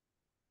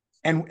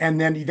 And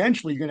then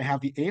eventually you're going to have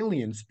the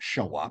aliens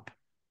show up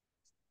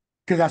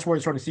because that's where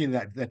we're starting to see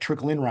that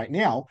trickle in right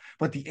now.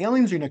 But the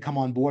aliens are going to come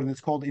on board, and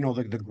it's called,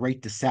 the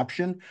Great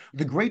Deception.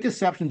 The Great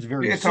Deception is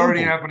very It's simple.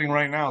 already happening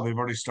right now. They've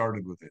already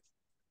started with it.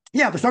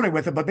 Yeah, they're starting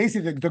with it, but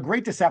basically the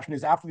great deception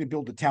is after they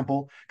build the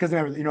temple, because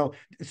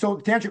so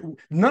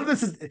none of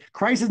this is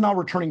Christ is not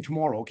returning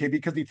tomorrow, okay?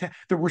 Because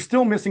we're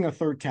still missing a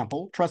third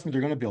temple. Trust me, they're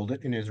going to build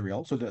it in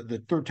Israel, so the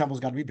third temple's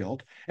got to be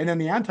built, and then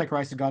the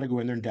Antichrist has got to go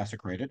in there and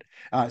desecrate it.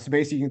 So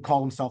basically, you can call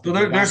himself. So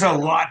there's a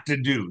lot to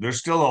do. There's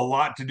still a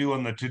lot to do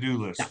on the to-do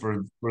list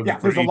for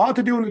there's a lot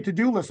to do on the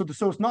to-do list.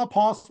 So it's not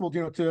possible,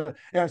 so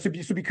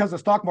because the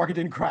stock market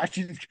didn't crash,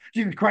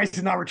 Jesus Christ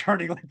is not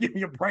returning. Like, give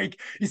me a break.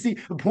 You see,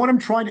 the point I'm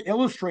trying to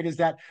illustrate is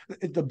that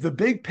the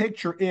big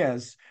picture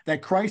is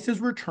that Christ is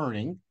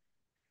returning.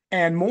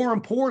 And more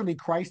importantly,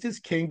 Christ is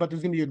king, but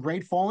there's going to be a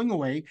great falling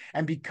away.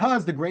 And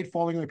because the great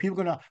falling away, people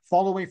are going to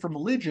fall away from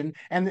religion.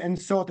 And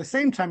so at the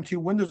same time, too,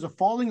 when there's a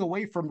falling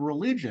away from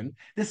religion,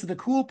 this is the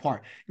cool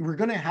part. We're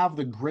going to have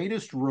the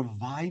greatest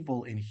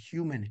revival in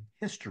human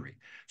history.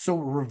 So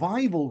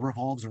revival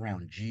revolves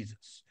around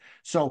Jesus.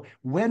 So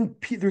when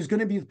there's going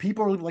to be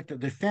people like the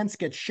defense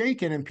gets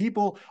shaken and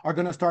people are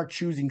going to start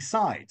choosing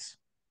sides.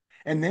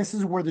 And this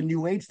is where the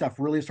New Age stuff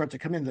really starts to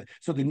come in.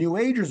 So the New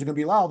Agers are going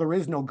to be, oh, there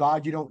is no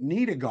God. You don't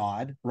need a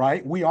God,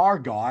 right? We are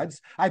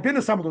gods. I've been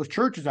to some of those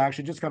churches,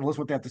 actually, just kind of listen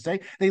to what they have to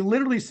say. They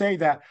literally say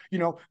that,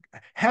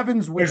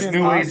 heaven's within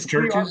New us. Age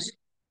churches.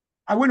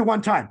 I went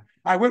one time.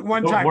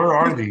 Where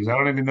are these? I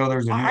don't even know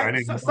there's a new. I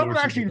didn't know there someone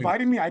was actually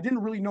invited me. I didn't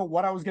really know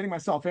what I was getting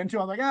myself into.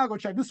 I was like, I'll go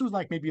check. This was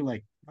maybe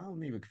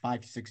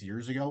 5-6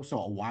 years ago, so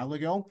a while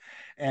ago,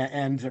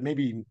 and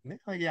maybe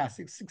yeah,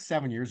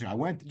 6-7 years ago. I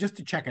went just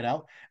to check it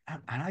out,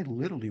 and I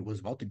literally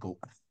was about to go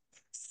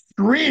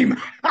scream.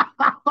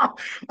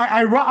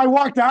 I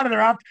walked out of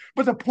there after.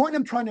 But the point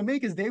I'm trying to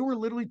make is they were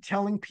literally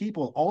telling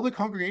people, all the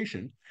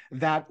congregation,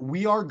 that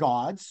we are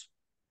gods,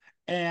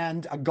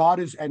 and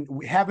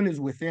heaven is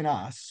within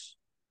us.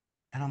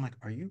 And I'm like,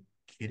 are you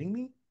kidding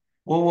me?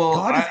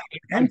 God is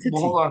an entity.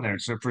 Hold on there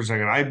for a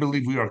second. I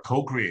believe we are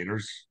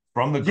co-creators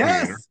from the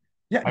Creator.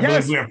 Yeah, I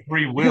believe we have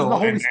free will, the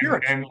Holy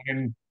Spirit.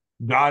 And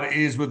God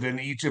is within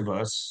each of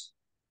us.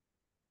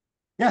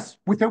 Yes,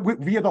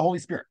 via the Holy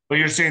Spirit. But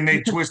you're saying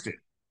they twist it.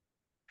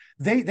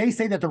 They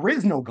say that there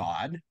is no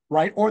God,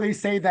 right? Or they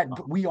say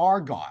that we are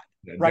God,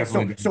 right?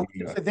 So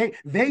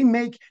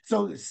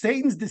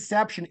Satan's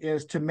deception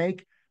is to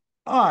make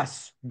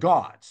us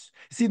gods.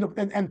 See,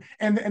 the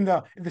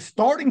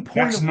starting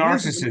point of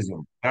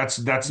narcissism. That's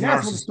narcissism.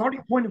 Well, the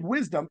starting point of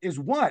wisdom is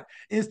what?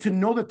 Is to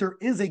know that there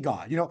is a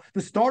God.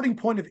 The starting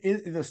point of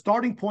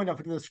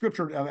the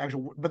scripture,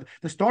 but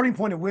the starting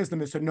point of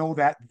wisdom is to know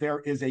that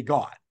there is a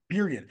God.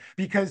 Period.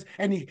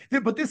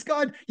 But this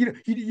God,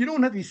 you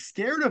don't have to be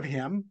scared of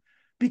him,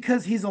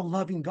 because he's a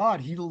loving God.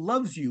 He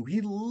loves you.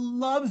 He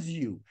loves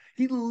you.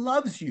 He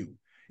loves you.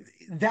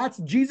 That's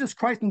Jesus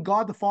Christ and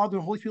God the Father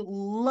and the Holy Spirit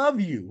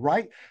love you,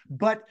 right?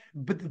 But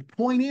the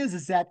point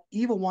is that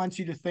evil wants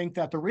you to think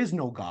that there is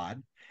no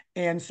God.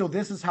 And so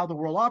this is how the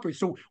world operates.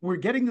 So we're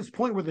getting this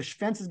point where the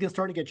fence is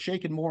starting to get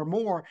shaken more and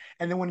more.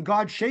 And then when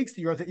God shakes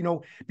the earth,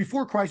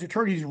 before Christ's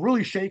return, he's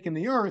really shaking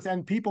the earth.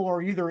 And people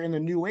are either in the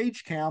New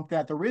Age camp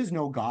that there is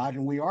no God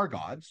and we are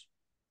gods,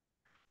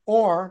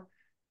 or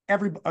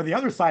the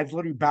other side is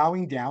literally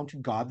bowing down to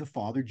God the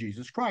Father,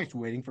 Jesus Christ,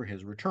 waiting for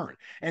his return.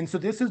 And so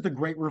this is the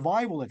great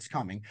revival that's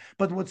coming.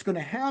 But what's going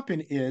to happen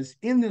is,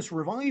 in this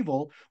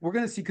revival, we're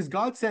going to see, because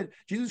God said,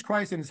 Jesus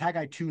Christ in his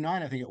Haggai 2:9,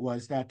 I think it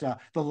was, that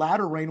the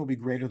latter rain will be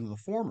greater than the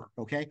former.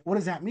 Okay, what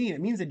does that mean?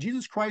 It means that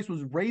Jesus Christ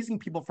was raising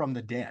people from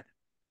the dead.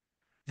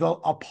 The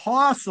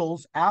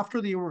apostles,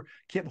 after the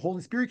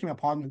Holy Spirit came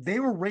upon them, they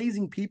were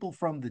raising people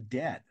from the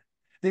dead.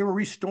 They were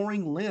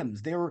restoring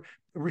limbs. They were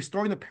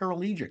restoring the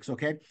paralytics.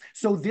 Okay,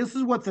 so this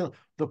is what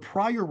the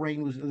prior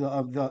reign was,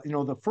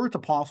 the first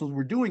apostles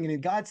were doing,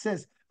 and God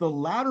says the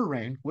latter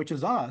reign, which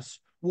is us,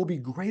 will be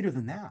greater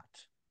than that.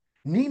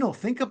 Nino,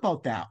 think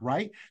about that,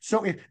 right?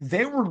 So if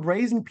they were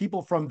raising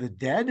people from the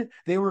dead,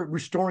 they were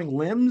restoring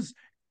limbs,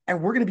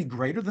 and we're going to be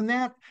greater than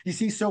that. You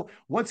see, so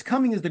what's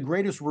coming is the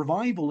greatest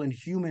revival in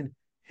human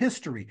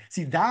history.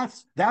 See,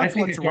 that's I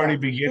think it's already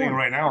beginning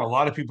right now. A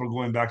lot of people are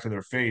going back to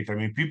their faith. I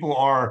mean, people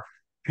are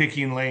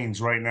picking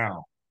lanes right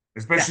now,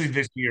 especially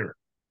this year.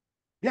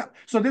 Yeah.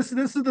 So this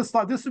is the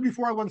slide. This is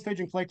before I went on stage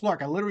in Clay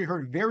Clark. I literally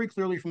heard very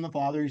clearly from the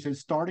Father. He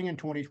says, starting in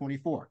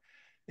 2024,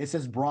 it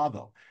says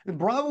bravo. And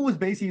bravo was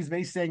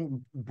basically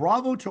saying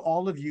bravo to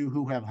all of you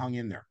who have hung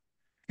in there,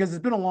 because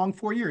it's been a long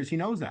 4 years. He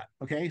knows that.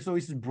 Okay. So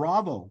he says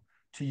bravo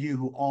to you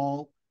who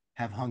all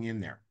have hung in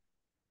there.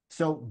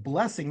 So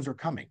blessings are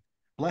coming.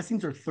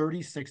 Blessings are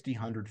 30, 60,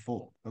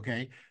 100-fold.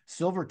 Okay.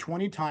 Silver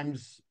 20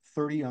 times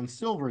 30 on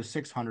silver is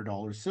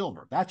 $600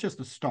 silver. That's just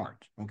the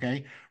start.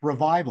 Okay.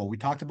 Revival, we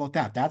talked about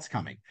that. That's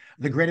coming.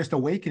 The greatest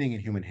awakening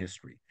in human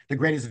history, the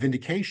greatest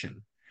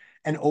vindication,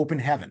 and open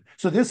heaven.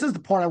 So this is the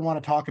part I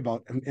want to talk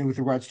about in with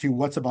regards to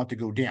what's about to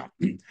go down.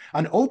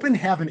 An open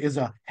heaven is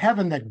a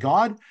heaven that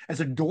God,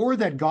 as a door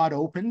that God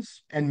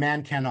opens and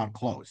man cannot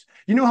close.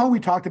 You know how we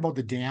talked about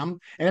the dam,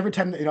 and every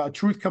time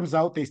truth comes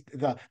out,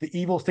 the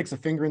evil sticks a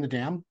finger in the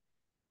dam.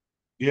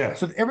 Yeah.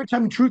 So every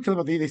time the truth comes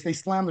out, they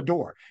slam the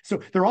door.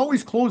 So they're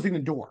always closing the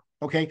door.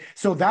 Okay.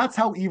 So that's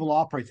how evil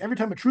operates. Every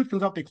time the truth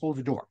comes out, they close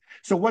the door.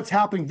 So what's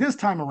happening this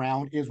time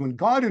around is when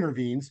God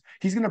intervenes,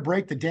 he's going to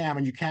break the dam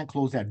and you can't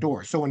close that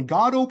door. So when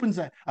God opens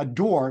a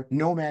door,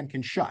 no man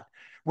can shut.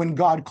 When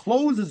God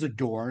closes a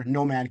door,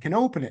 no man can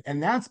open it.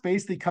 And that's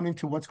basically coming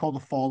to what's called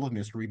the fall of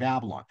Mystery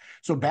Babylon.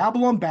 So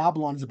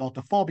Babylon is about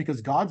to fall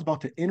because God's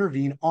about to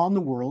intervene on the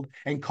world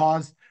and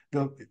cause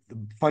the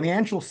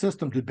financial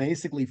system to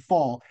basically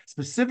fall,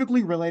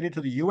 specifically related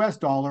to the US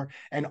dollar.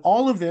 And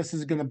all of this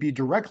is going to be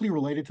directly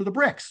related to the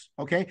BRICS.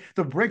 Okay.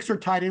 The BRICS are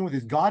tied in with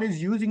this. God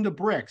is using the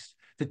BRICS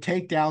to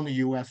take down the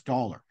US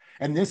dollar.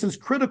 And this is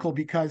critical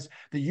because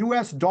the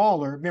US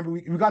dollar, remember,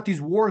 we got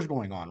these wars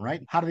going on,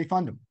 right? How do they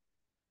fund them?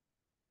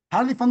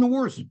 How do they fund the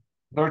wars?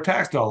 They're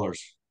tax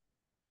dollars.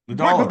 The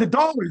Right, but dollar. the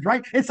dollars,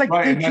 right? It's like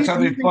Right, they and that's keep how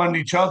they using. fund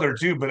each other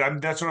too.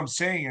 But that's what I'm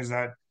saying is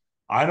that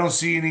I don't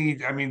see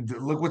any. I mean,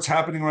 look what's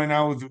happening right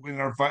now with in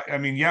our. I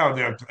mean, yeah,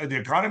 the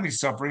economy's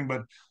suffering,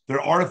 but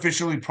they're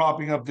artificially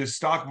propping up this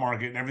stock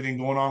market and everything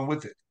going on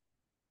with it.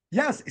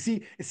 Yes,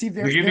 see, They're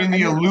they're giving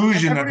the and they're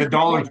illusion that the everybody's going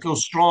dollar is like still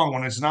strong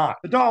when it's not.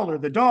 the dollar,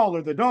 the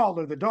dollar, the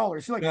dollar, the dollar.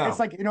 Yeah. It's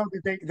like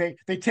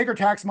they take our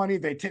tax money,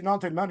 they take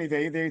not the money,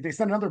 they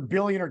send another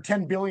billion or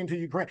 10 billion to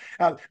Ukraine.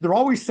 They're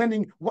always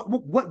sending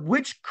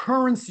which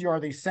currency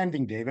are they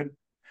sending, David?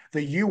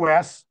 The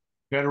U.S.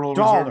 Federal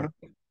Reserve, dollar,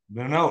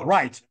 the note,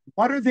 right?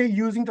 What are they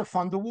using to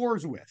fund the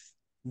wars with?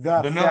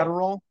 The the note,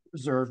 Federal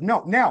Reserve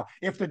note. Now,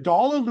 if the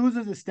dollar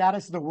loses the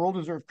status of the world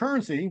reserve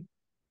currency,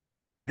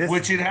 this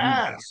which it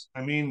has.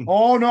 I mean,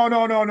 Oh, no,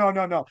 no, no, no,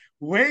 no, no.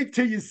 Wait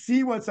till you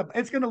see what's up.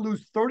 It's going to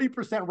lose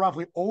 30%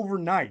 roughly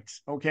overnight.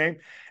 Okay.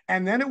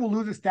 And then it will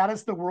lose the status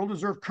of the world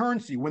reserve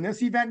currency. When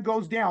this event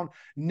goes down,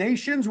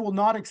 nations will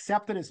not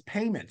accept it as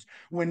payments.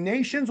 When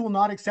nations will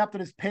not accept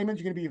it as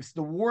payments, you're going to be,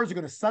 the wars are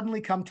going to suddenly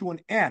come to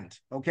an end.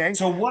 Okay.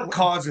 so what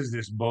causes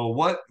this, Bo?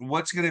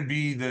 What's going to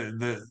be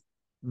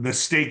the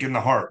stake in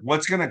the heart?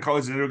 What's going to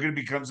cause it? They're going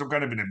to become some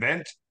kind of an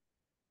event?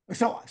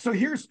 So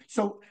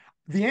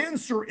the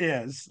answer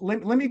is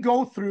let me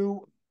go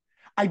through.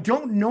 I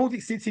don't know the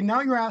see now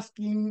you're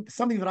asking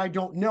something that I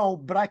don't know,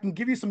 but I can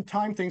give you some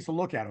time things to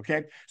look at.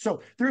 Okay.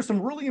 So there's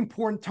some really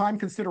important time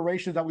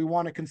considerations that we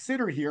want to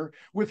consider here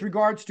with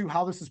regards to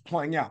how this is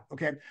playing out.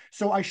 Okay.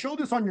 So I showed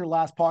this on your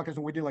last podcast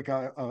when we did like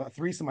a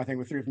threesome, I think,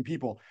 with 3 different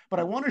people. But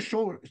I want to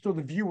show the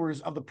viewers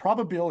of the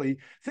probability.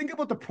 Think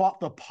about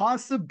the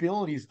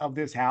possibilities of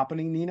this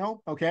happening,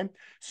 Nino. Okay.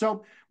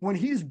 So when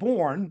he's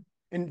born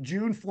in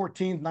June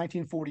 14th,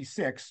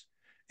 1946,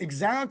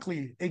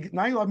 exactly,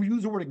 now I'm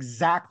using the word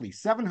exactly,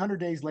 700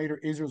 days later,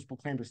 Israel's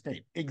proclaimed a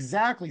state.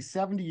 Exactly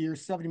 70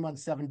 years, 70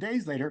 months, 7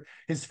 days later,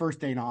 his first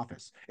day in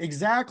office.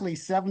 Exactly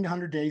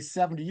 700 days,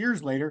 70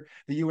 years later,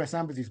 the U.S.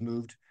 embassy's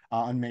moved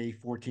on May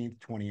 14th,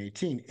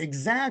 2018.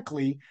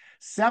 Exactly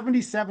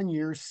 77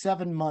 years,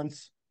 7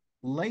 months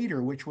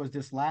later, which was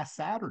this last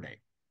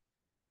Sunday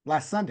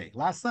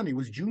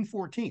was June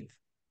 14th.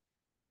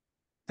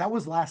 That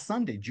was last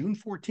Sunday, June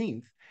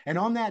 14th. And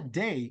on that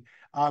day,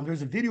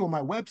 there's a video on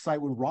my website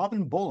when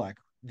𝗵𝗵𝗶𝗃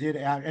did,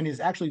 and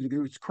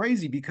it's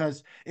crazy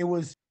because it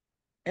was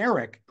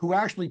Eric who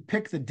actually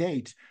picked the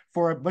date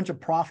for a bunch of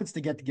prophets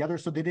to get together.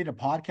 So they did a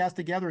podcast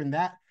together. And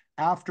that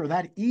after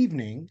that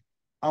evening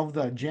of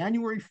the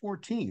January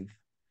 14th,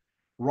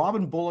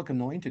 𝗵𝗵𝗶𝗃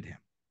anointed him.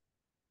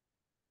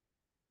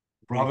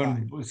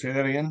 Robin, say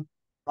that again.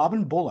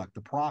 𝗵𝗵𝗶𝗃,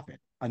 the prophet,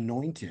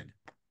 anointed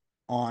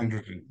on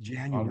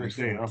January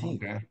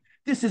 14th. Okay.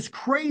 This is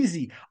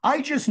crazy.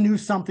 I just knew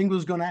something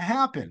was going to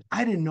happen.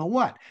 I didn't know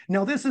what.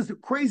 Now, this is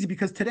crazy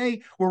because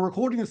today we're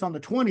recording this on the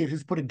 20th.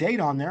 Just put a date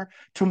on there.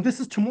 This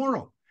is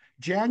tomorrow,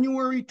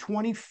 January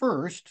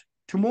 21st.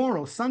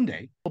 Tomorrow,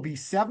 Sunday, will be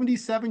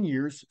 77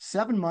 years,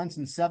 7 months,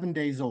 and 7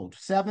 days old.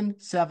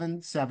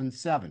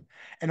 7777.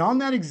 And on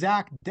that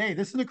exact day,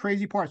 this is the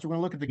crazy part. So we're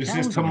going to look at the calendar.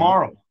 This is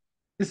tomorrow. Now.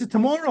 This is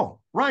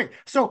tomorrow. Right.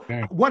 So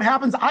okay. What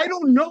happens? I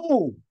don't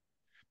know.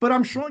 But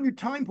I'm showing you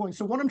time points.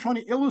 So what I'm trying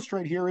to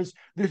illustrate here is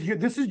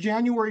this is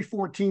January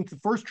 14th, the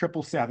first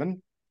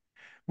 777.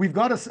 We've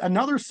got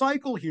another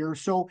cycle here.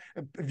 So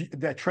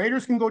the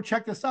traders can go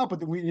check this out.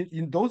 But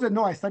those that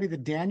know, I studied the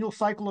Daniel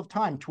cycle of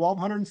time,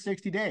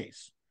 1,260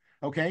 days.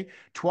 Okay,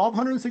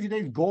 1,260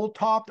 days, gold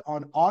topped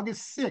on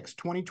August 6,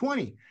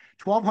 2020.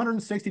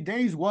 1,260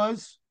 days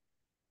was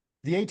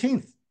the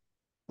 18th,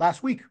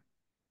 last week.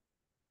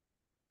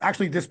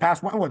 Actually, this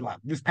past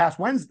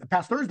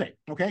Thursday.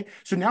 Okay,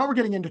 so now we're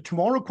getting into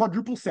tomorrow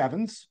quadruple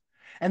sevens,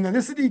 and then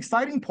this is the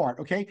exciting part.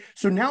 Okay,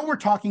 so now we're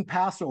talking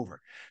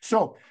Passover.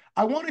 So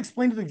I want to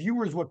explain to the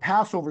viewers what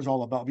Passover is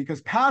all about,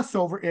 because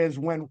Passover is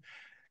when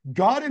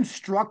God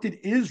instructed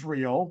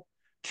Israel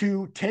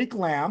to take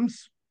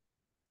lambs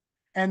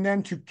and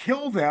then to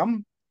kill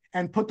them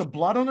and put the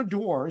blood on the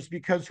doors,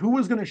 because who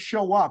was going to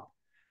show up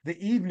the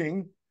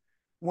evening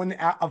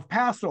of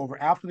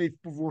Passover after they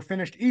were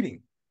finished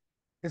eating?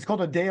 It's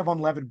called a day of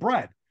unleavened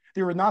bread.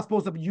 They were not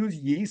supposed to use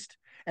yeast.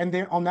 And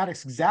then on that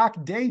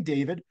exact day,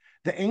 David,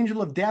 the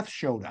angel of death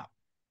showed up.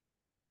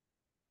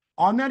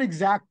 On that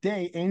exact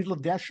day, angel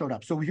of death showed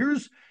up. So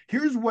here's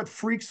what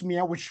freaks me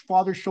out, which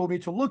Father showed me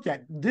to look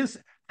at.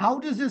 How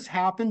does this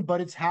happen?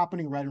 But it's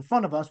happening right in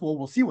front of us. Well,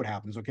 we'll see what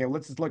happens. Okay,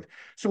 let's just look.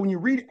 So when you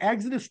read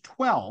Exodus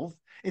 12,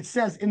 it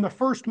says in the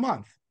first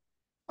month,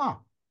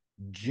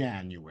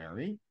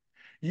 January,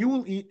 you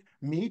will eat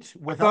meat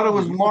without. I thought it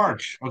was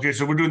March. Okay,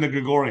 so we're doing the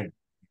Gregorian.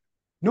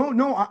 No.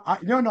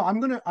 I'm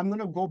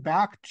gonna go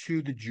back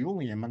to the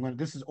Julian.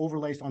 This is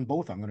overlaced on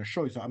both. I'm gonna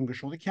show you. So I'm gonna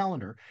show the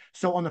calendar.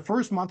 So on the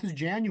first month is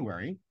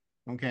January.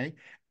 Okay,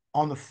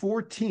 on the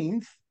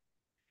 14th,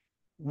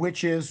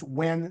 which is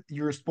when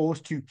you're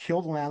supposed to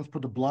kill the lambs,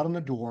 put the blood on the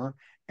door,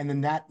 And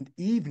then that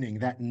evening,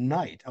 that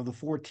night of the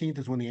 14th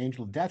is when the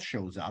angel of death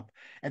shows up.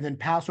 And then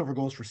Passover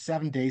goes for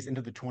 7 days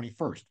into the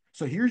 21st.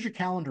 So here's your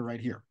calendar right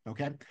here.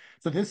 Okay.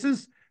 So this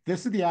is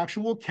the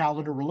actual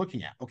calendar we're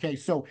looking at. Okay.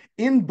 So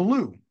in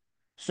blue,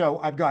 so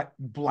I've got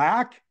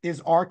black is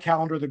our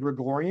calendar, the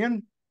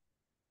Gregorian.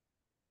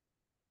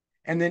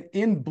 And then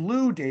in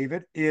blue,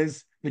 David,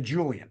 is the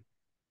Julian.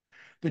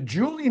 The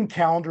Julian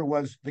calendar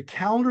was the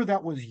calendar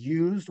that was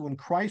used when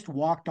Christ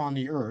walked on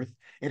the earth.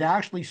 It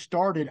actually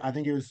started, I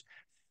think it was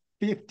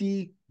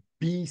 50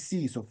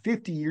 BC, so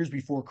 50 years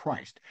before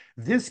Christ.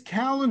 This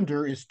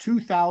calendar is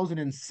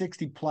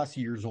 2,060 plus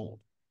years old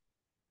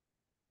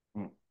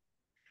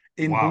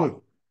in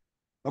blue.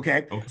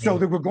 Okay. So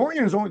the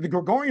Gregorian is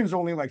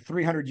only like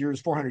 300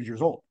 years, 400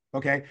 years old.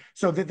 Okay.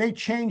 So that they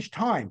changed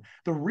time.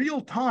 The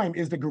real time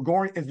is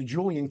the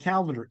Julian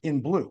calendar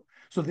in blue.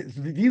 So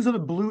these are the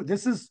blue.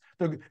 This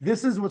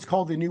is what's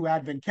called the New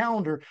Advent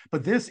calendar,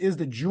 but this is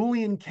the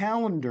Julian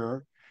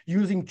calendar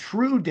using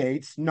true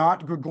dates,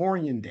 not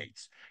Gregorian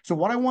dates. So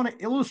what I want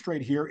to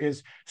illustrate here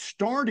is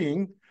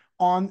starting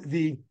on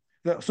the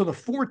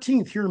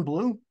 14th here in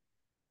blue.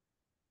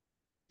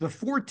 The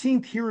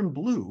 14th here in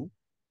blue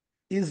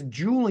is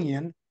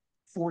Julian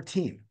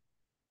 14.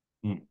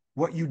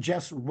 What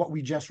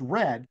we just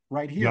read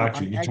right here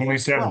on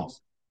Exodus 12.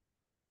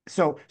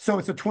 So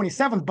it's the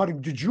 27th, but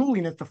in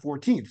Julian it's the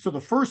 14th. So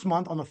the first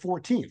month on the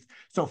 14th.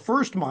 So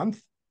first month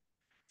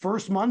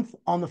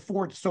on the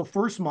 4th. So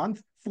first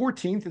month,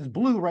 14th is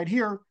blue right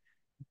here.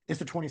 It's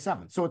the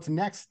 27th. So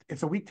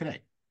it's a week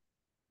today.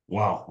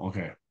 Wow.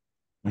 Okay.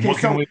 Okay.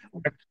 So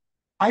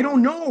I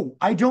don't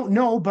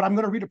know, but I'm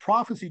going to read a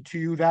prophecy to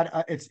you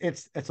that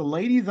it's a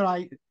lady that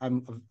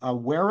I'm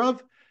aware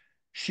of.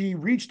 She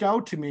reached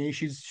out to me.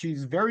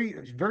 She's very,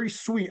 very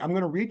sweet. I'm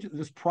going to read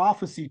this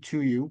prophecy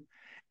to you,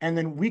 and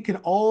then we can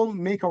all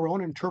make our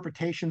own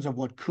interpretations of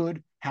what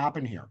could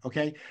happen here.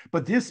 Okay.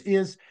 But this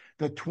is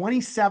the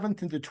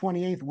 27th and the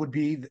 28th would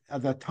be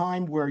the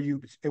time where it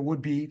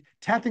would be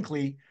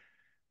technically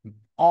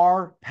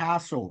our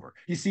Passover.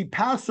 You see,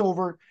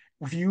 Passover,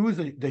 if you use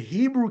the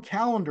Hebrew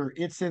calendar,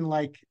 it's in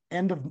like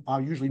end of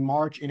usually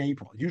March and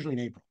April, usually in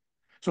April.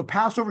 So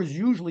Passover is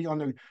usually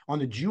on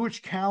the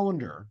Jewish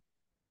calendar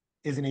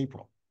is in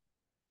April.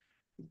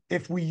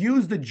 If we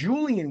use the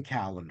Julian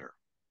calendar,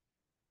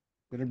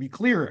 I'm going to be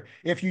clearer.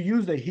 If you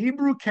use the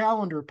Hebrew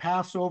calendar,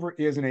 Passover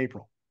is in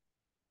April.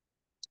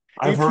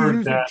 If you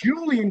use the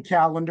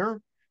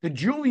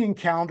Julian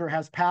calendar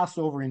has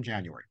Passover in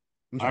January.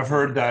 I've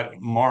heard that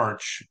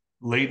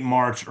late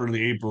March,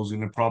 early April is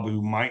going to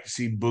probably might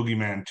see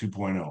Boogeyman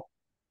 2.0.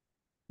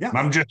 Yeah.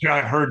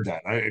 I heard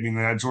that. I mean,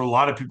 that's what a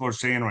lot of people are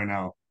saying right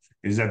now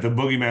is that the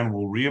Boogeyman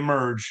will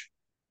reemerge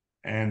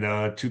and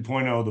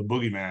 2.0, the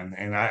Boogeyman.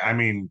 And I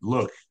mean,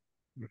 look,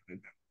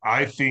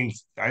 I think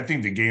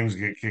the games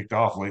get kicked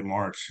off late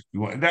March.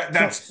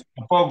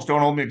 Folks,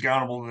 don't hold me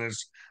accountable to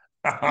this.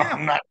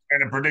 I'm not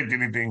trying to predict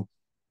anything.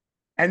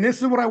 And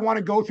this is what I want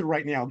to go through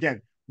right now.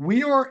 Again,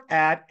 we are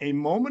at a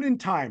moment in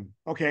time.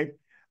 Okay.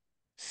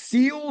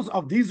 Seals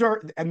of these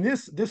are, and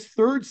this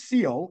third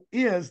seal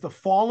is the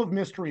fall of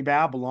Mystery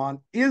Babylon,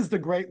 is the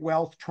great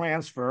wealth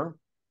transfer,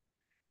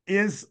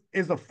 is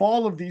the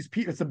fall of these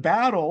people. It's a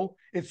battle.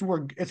 It's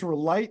where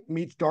light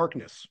meets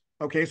darkness.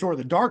 Okay, so where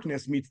the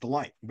darkness meets the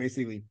light,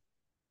 basically,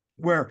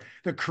 where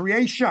the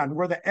creation,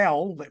 where the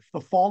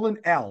fallen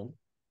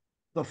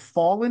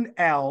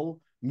L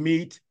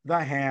meet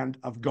the hand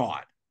of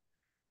God.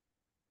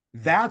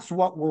 That's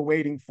what we're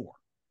waiting for.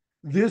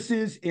 This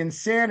is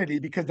insanity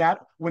because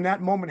when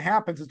that moment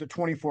happens, it's a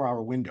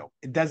 24-hour window.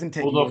 It doesn't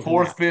take. Will the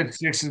 4th,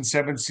 5th, 6th, and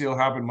 7th seal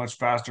happen much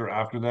faster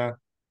after that?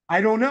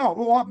 I don't know.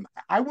 Well,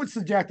 I would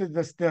suggest that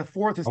the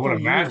 4th is still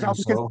years out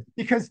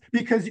because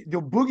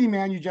the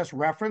Boogeyman you just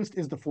referenced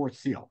is the 4th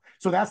seal.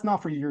 So that's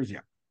not for years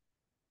yet.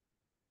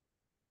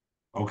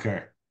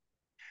 Okay.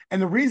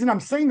 And the reason I'm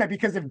saying that,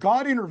 because if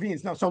God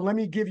intervenes, so let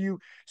me give you,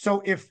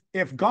 so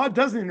if God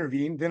doesn't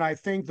intervene, then I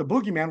think the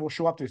Boogeyman will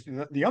show up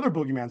the other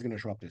Boogeyman is going to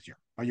show up this year.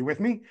 Are you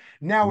with me?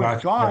 Now,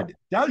 if God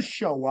does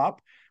show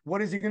up,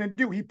 what is he going to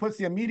do? He puts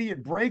the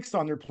immediate brakes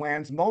on their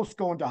plans. Most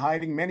go into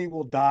hiding. Many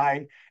will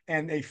die,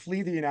 and they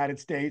flee the United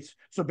States.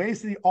 So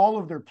basically, all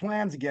of their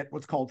plans get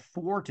what's called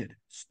thwarted,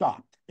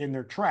 stopped in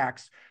their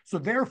tracks. So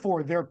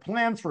therefore, their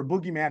plans for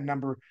Boogeyman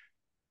number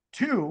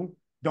 2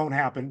 don't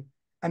happen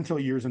until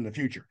years in the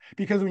future.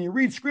 Because when you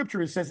read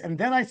scripture, it says, and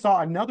then I saw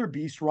another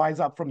beast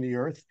rise up from the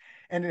earth,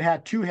 and it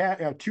had two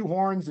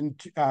horns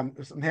and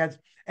some heads,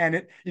 and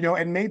it,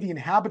 and made the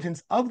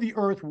inhabitants of the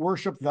earth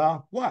worship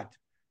the what?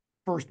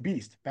 First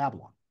beast,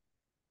 Babylon.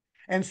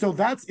 And so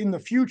that's in the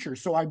future.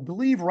 So I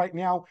believe right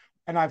now,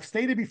 and I've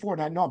stated before,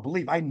 and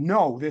I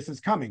know this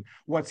is coming.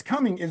 What's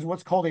coming is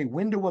what's called a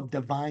window of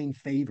divine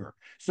favor.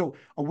 So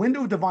a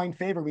window of divine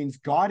favor means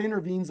God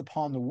intervenes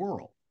upon the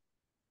world,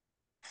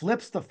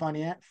 flips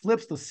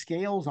the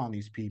scales on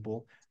these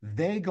people.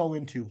 They go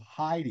into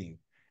hiding,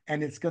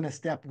 and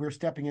we're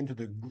stepping into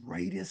the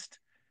greatest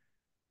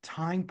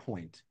time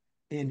point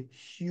in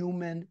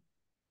human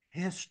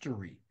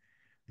history.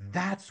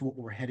 That's what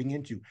we're heading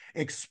into.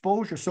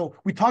 Exposure. So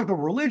we talked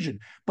about religion,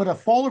 but a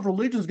fall of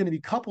religion is going to be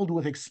coupled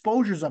with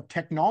exposures of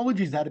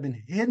technologies that have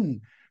been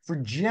hidden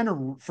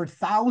for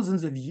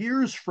thousands of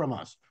years from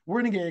us.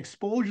 We're going to get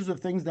exposures of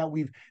things that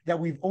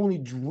we've only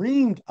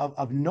dreamed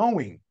of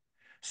knowing.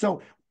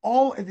 So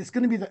it's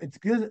going to be it's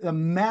a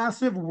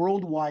massive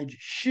worldwide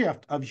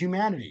shift of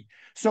humanity.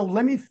 So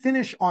let me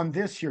finish on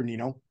this here,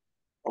 Nino.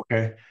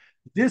 Okay.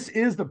 This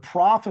is the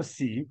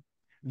prophecy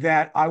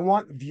that I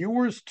want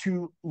viewers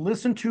to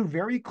listen to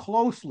very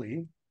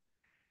closely.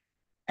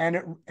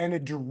 And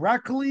it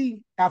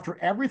directly, after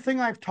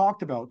everything I've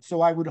talked about,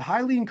 so I would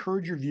highly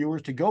encourage your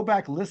viewers to go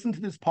back, listen to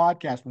this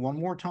podcast one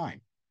more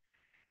time,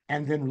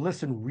 and then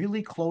listen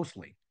really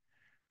closely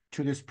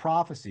to this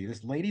prophecy.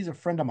 This lady's a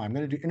friend of mine. I'm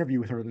going to do an interview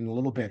with her in a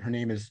little bit. Her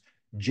name is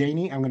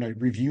Janie. I'm going to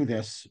review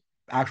this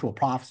actual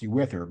prophecy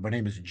with her. Her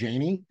name is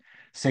𝗫𝗍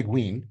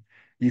𝗫𝗏.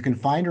 You can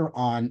find her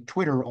on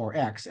Twitter or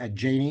X at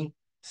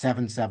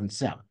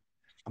𝗫𝗍777.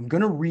 I'm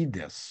going to read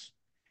this,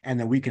 and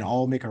then we can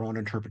all make our own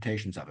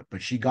interpretations of it.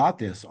 But she got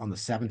this on the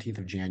 17th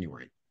of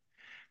January.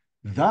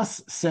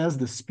 Thus says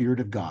the Spirit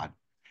of God,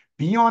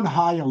 be on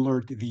high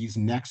alert these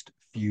next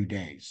few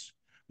days,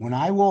 when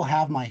I will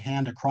have my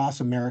hand across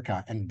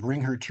America and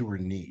bring her to her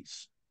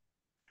knees.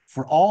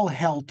 For all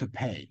hell to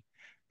pay,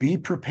 be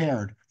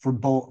prepared for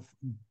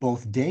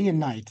both day and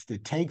night to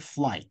take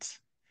flight.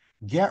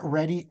 Get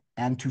ready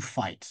and to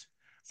fight,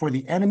 for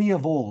the enemy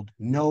of old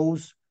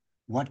knows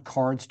what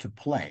cards to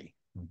play,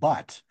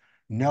 but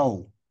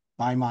know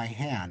by my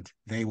hand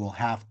they will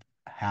have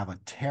a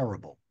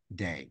terrible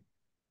day.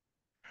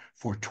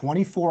 For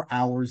 24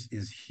 hours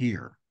is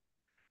here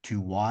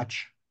to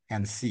watch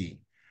and see,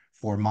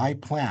 for my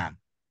plan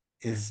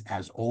is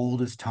as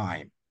old as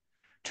time,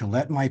 to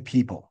let my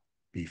people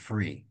be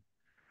free.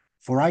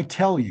 For I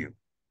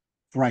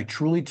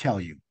truly tell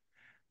you,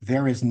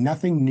 there is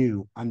nothing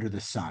new under the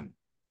sun.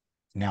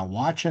 Now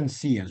watch and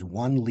see as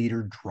one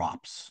leader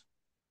drops,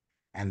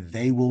 and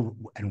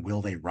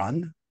will they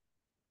run?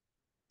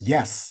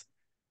 Yes,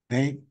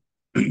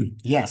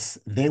 yes,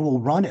 they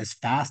will run as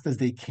fast as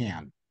they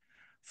can.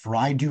 For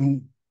I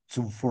do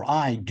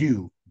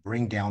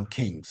bring down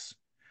kings.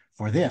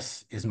 For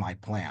this is my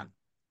plan.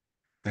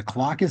 The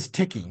clock is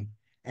ticking,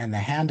 and the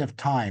hand of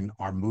time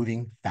are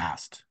moving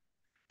fast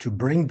to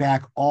bring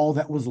back all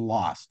that was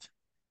lost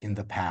in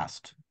the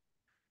past.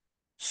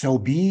 So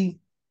be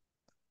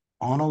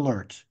on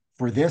alert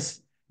for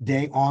this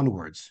day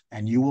onwards,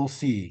 and you will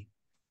see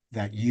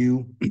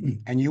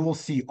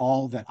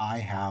all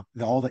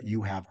that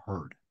you have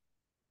heard.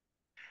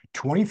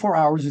 24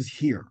 hours is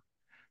here.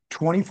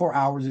 24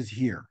 hours is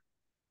here.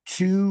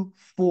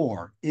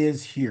 2-4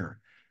 is here.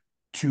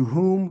 To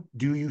whom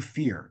do you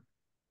fear?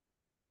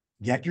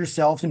 Get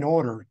yourselves in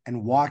order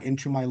and walk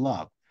into my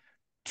love.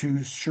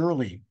 Too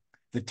surely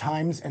the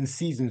times and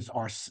seasons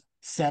are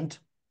sent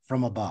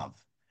from above.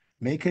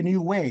 Make a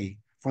new way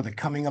for the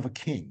coming of a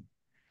king.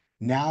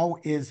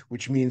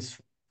 Which means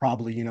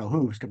probably you know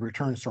who's going to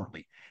return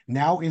shortly.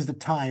 Now is the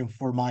time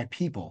for my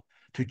people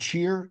to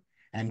cheer,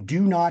 and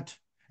do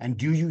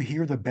you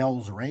hear the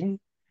bells ring?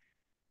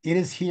 It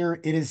is here,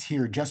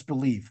 just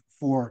believe,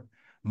 for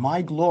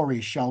my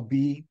glory shall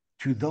be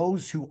to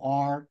those who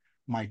are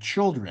my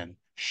children.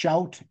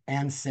 Shout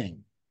and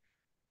sing.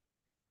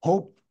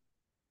 Hope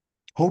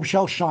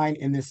shall shine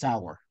in this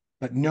hour,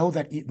 but know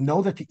that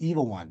the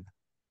evil one,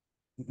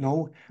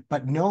 know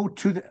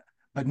to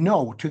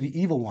the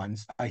evil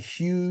ones a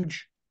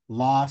huge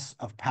loss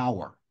of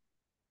power.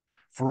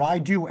 For I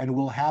do and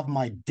will have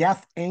my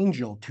death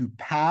angel to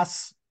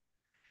pass,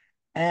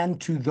 and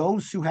to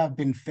those who have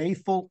been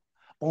faithful,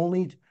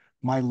 only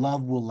my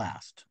love will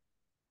last.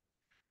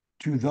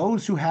 To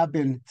those who have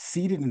been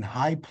seated in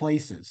high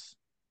places,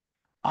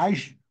 I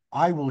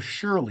will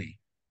surely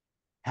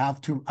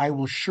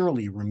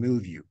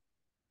remove you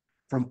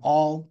from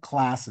all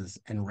classes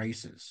and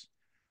races.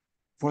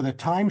 For the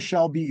time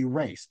shall be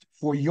erased,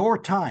 for your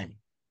time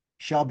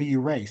shall be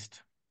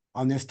erased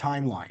on this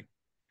timeline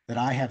that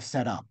I have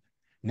set up.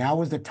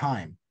 Now is the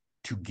time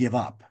to give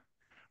up.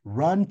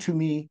 Run to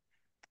me,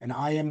 and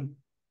I am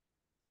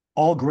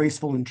all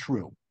graceful and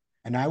true.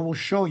 And I will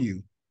show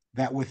you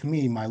that with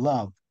me, my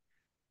love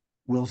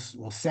will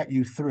set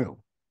you through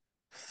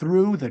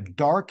the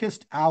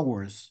darkest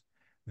hours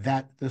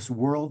that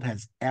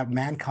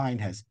mankind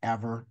has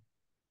ever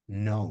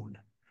known.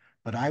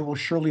 But I will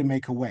surely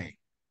make a way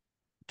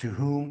to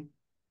whom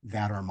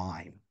that are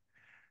mine.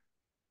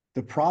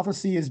 The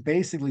prophecy is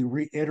basically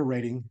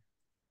reiterating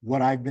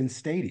what I've been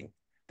stating,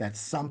 that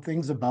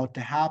something's about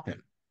to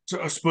happen.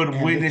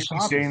 But when is she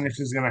saying this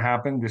is going to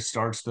happen? This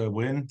starts to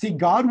win. See,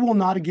 God will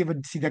not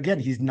again,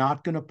 he's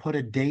not going to put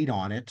a date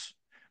on it,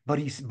 but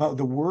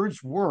the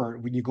words were,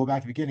 when you go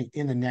back to the beginning,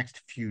 in the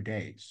next few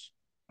days.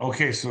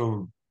 Okay,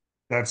 so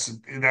that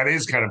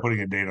is kind of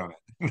putting a date on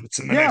it. It's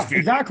in the Yeah, next few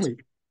exactly.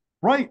 days.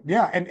 Right.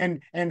 Yeah.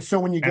 And so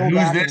when you go who's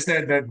back, this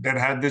that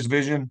had this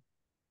vision?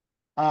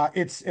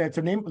 It's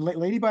a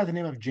lady by the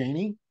name of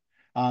𝗫𝗍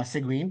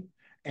𝗫𝗍.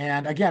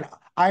 And again,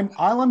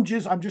 I'm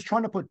just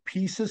trying to put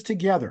pieces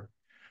together.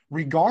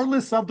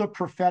 regardless of the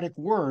prophetic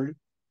word,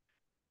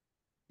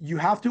 you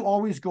have to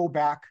always go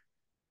back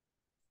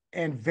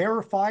and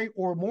verify,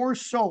 or more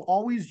so,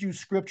 always use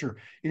scripture.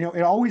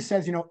 It always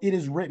says, it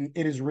is written,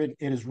 it is written,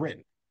 it is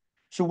written.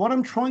 So what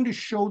I'm trying to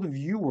show the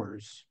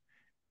viewers,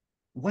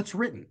 what's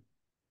written.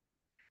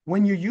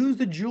 When you use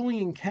the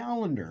Julian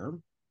calendar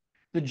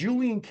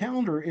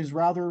is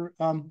rather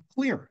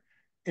clear.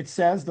 It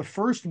says the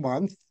first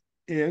month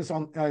is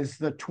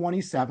the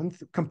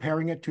 27th,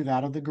 comparing it to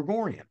that of the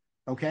Gregorian.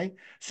 Okay,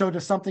 so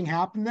does something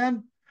happen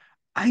then?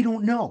 I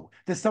don't know.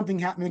 Does something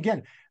happen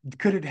again?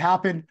 Could it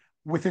happen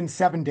within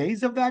 7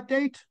 days of that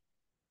date?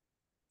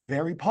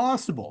 Very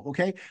possible.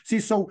 Okay, see,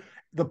 so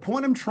the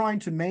point I'm trying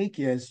to make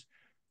is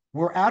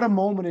we're at a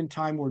moment in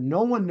time where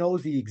no one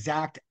knows the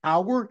exact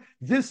hour.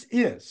 This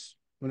is,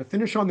 I'm going to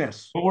finish on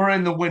this. But we're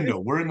in the window.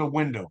 We're in the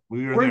window.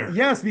 We are there.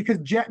 Yes, because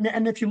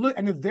and if you look,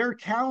 and if their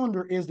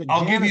calendar is the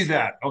I'll give you Janus,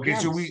 that. Okay,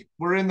 so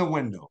we're in the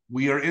window.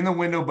 We are in the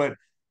window,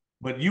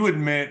 but you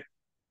admit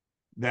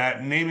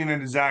that naming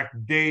an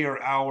exact day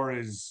or hour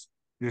is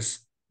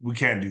just, we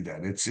can't do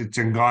that. It's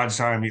in God's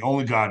time.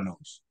 Only God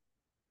knows.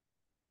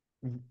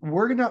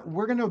 We're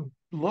gonna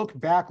look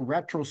back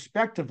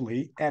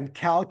retrospectively and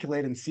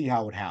calculate and see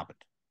how it happened.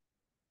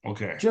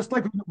 Okay. Just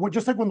like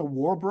when the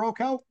war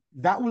broke out,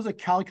 that was a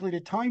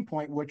calculated time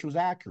point, which was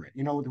accurate.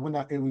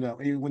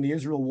 When the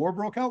Israel war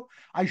broke out,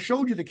 I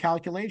showed you the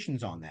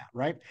calculations on that,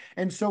 right?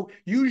 And so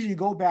usually you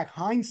go back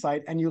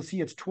hindsight and you'll see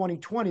it's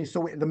 2020,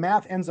 so the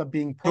math ends up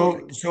being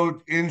perfect.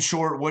 So in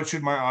short, what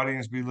should my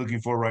audience be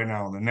looking for right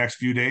now? The next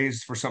few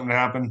days for something to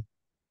happen?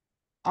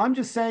 I'm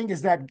just saying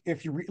is that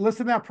if you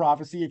listen to that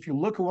prophecy, if you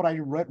look at what I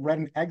read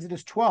in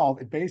Exodus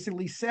 12, it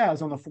basically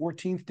says on the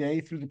 14th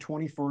day through the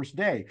 21st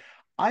day.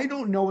 I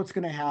don't know what's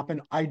going to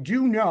happen. I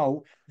do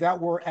know that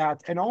we're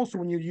at, and also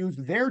when you use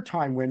their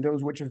time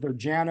windows, which is their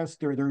Janus,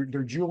 their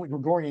Julian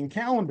Gregorian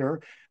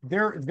calendar,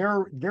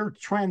 their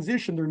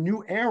transition, their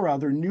new era,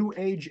 their new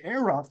age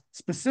era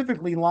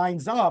specifically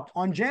lines up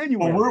on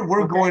January. Well,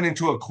 we're going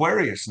into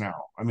Aquarius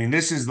now. I mean,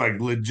 this is like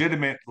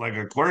legitimate, like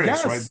Aquarius,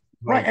 yes. right?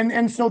 Right,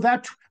 and so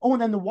that,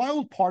 and then the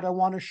wild part I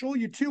want to show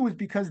you too is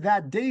because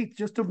that date,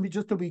 just to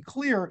be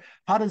clear,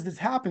 how does this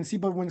happen? See,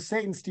 but when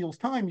Satan steals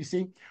time, you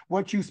see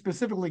what you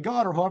specifically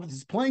got, or however this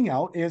is playing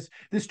out, is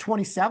this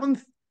 27th,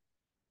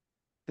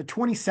 the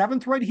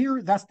 27th right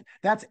here.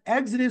 That's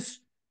Exodus.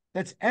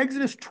 That's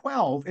Exodus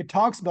 12. It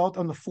talks about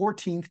on the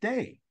 14th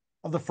day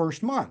of the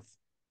first month,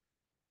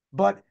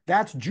 but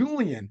that's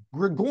Julian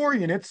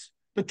Gregorian. It's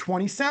the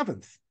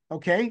 27th.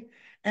 Okay,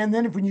 and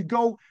then when you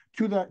go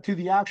to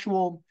the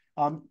actual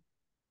on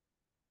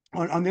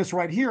this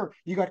right here,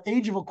 you got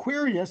Age of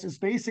Aquarius is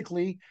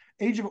basically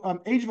Age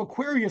of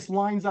Aquarius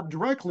lines up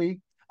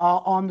directly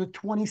on the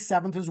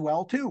 27th as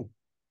well too,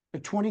 the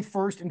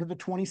 21st into the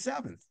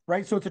 27th,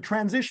 right? So it's a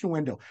transition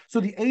window. So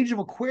the Age of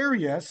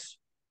Aquarius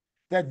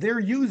that they're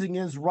using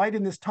is right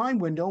in this time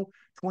window,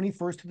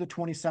 21st to the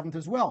 27th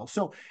as well.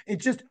 So it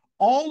just,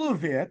 all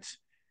of it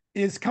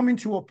is coming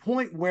to a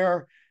point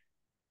where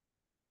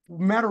no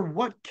matter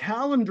what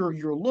calendar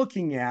you're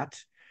looking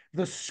at,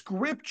 the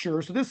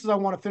scripture, so this is, I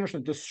want to finish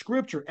with the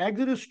scripture,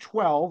 Exodus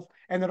 12,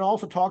 and it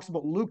also talks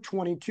about Luke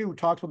 22,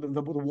 talks about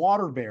the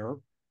water bear,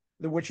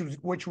 which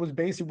was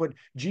basically what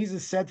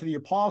Jesus said to the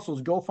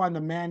apostles, go find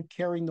the man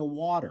carrying the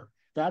water.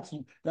 That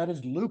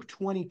is Luke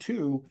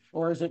 22,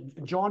 or is it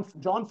John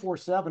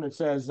 4:7? It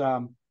says,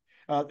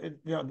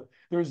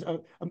 there's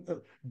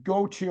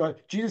go to,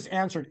 Jesus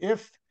answered,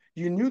 if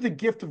you knew the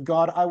gift of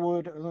God, I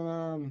would,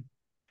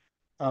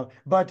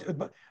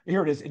 but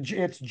here it is.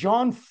 It's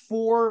John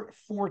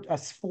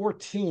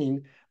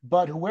 4:14.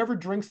 But whoever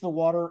drinks the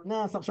water,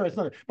 no, it's not. Sorry, it's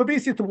not. But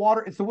basically, it's the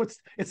water.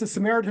 It's a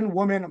Samaritan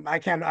woman. I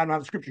don't have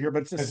the scripture here,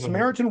 but it's a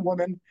Samaritan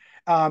woman.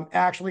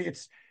 Actually,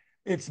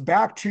 it's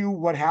back to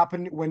what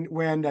happened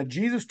when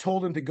Jesus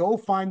told him to go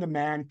find the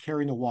man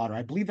carrying the water.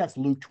 I believe that's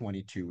Luke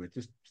 22. It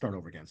just start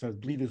over again. So I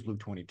believe it's Luke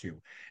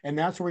 22, and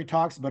that's where he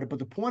talks about it. But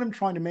the point I'm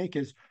trying to make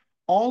is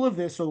all of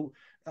this. So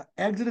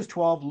Exodus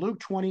 12,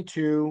 Luke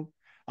 22.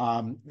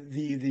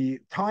 The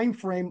time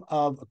frame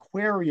of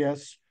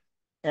Aquarius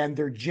and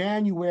their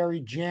January,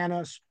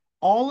 Janus,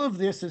 all of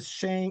this is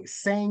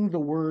saying the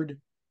word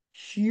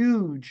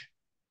huge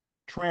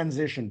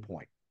transition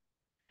point.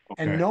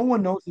 Okay. And no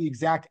one knows the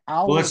exact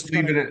hour. Well, let's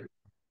leave it at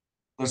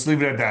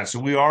that. So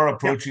we are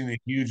approaching the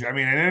huge, I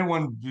mean, and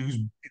anyone who's,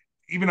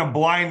 even a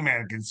blind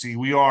man can see,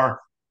 we are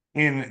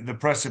in the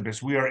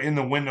precipice. We are in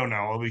the window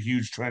now of a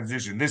huge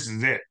transition. This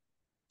is it.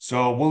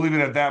 So we'll leave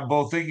it at that.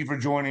 Bo, thank you for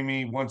joining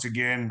me once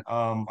again.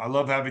 I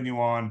love having you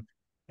on.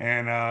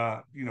 And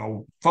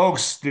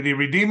folks, did he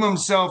redeem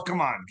himself? Come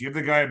on, give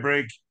the guy a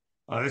break.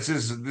 This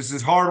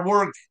is hard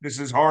work. This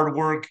is hard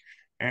work.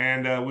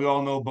 And we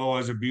all know Bo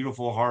has a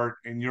beautiful heart.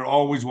 And you're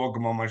always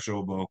welcome on my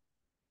show, Bo.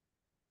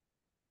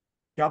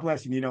 God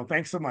bless you, Nino.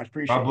 Thanks so much.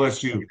 Appreciate it. God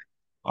bless you.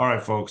 All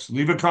right, folks.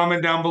 Leave a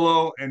comment down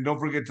below. And don't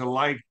forget to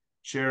like,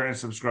 share, and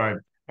subscribe.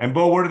 And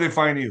Bo, where do they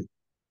find you?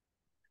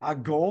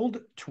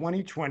 Gold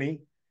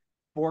 2020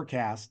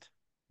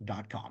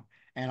 forecast.com,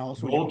 and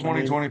also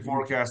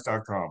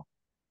gold2020forecast.com.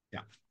 Yeah.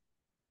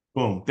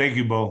 Boom. Thank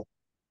you, Bo.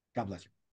 God bless you.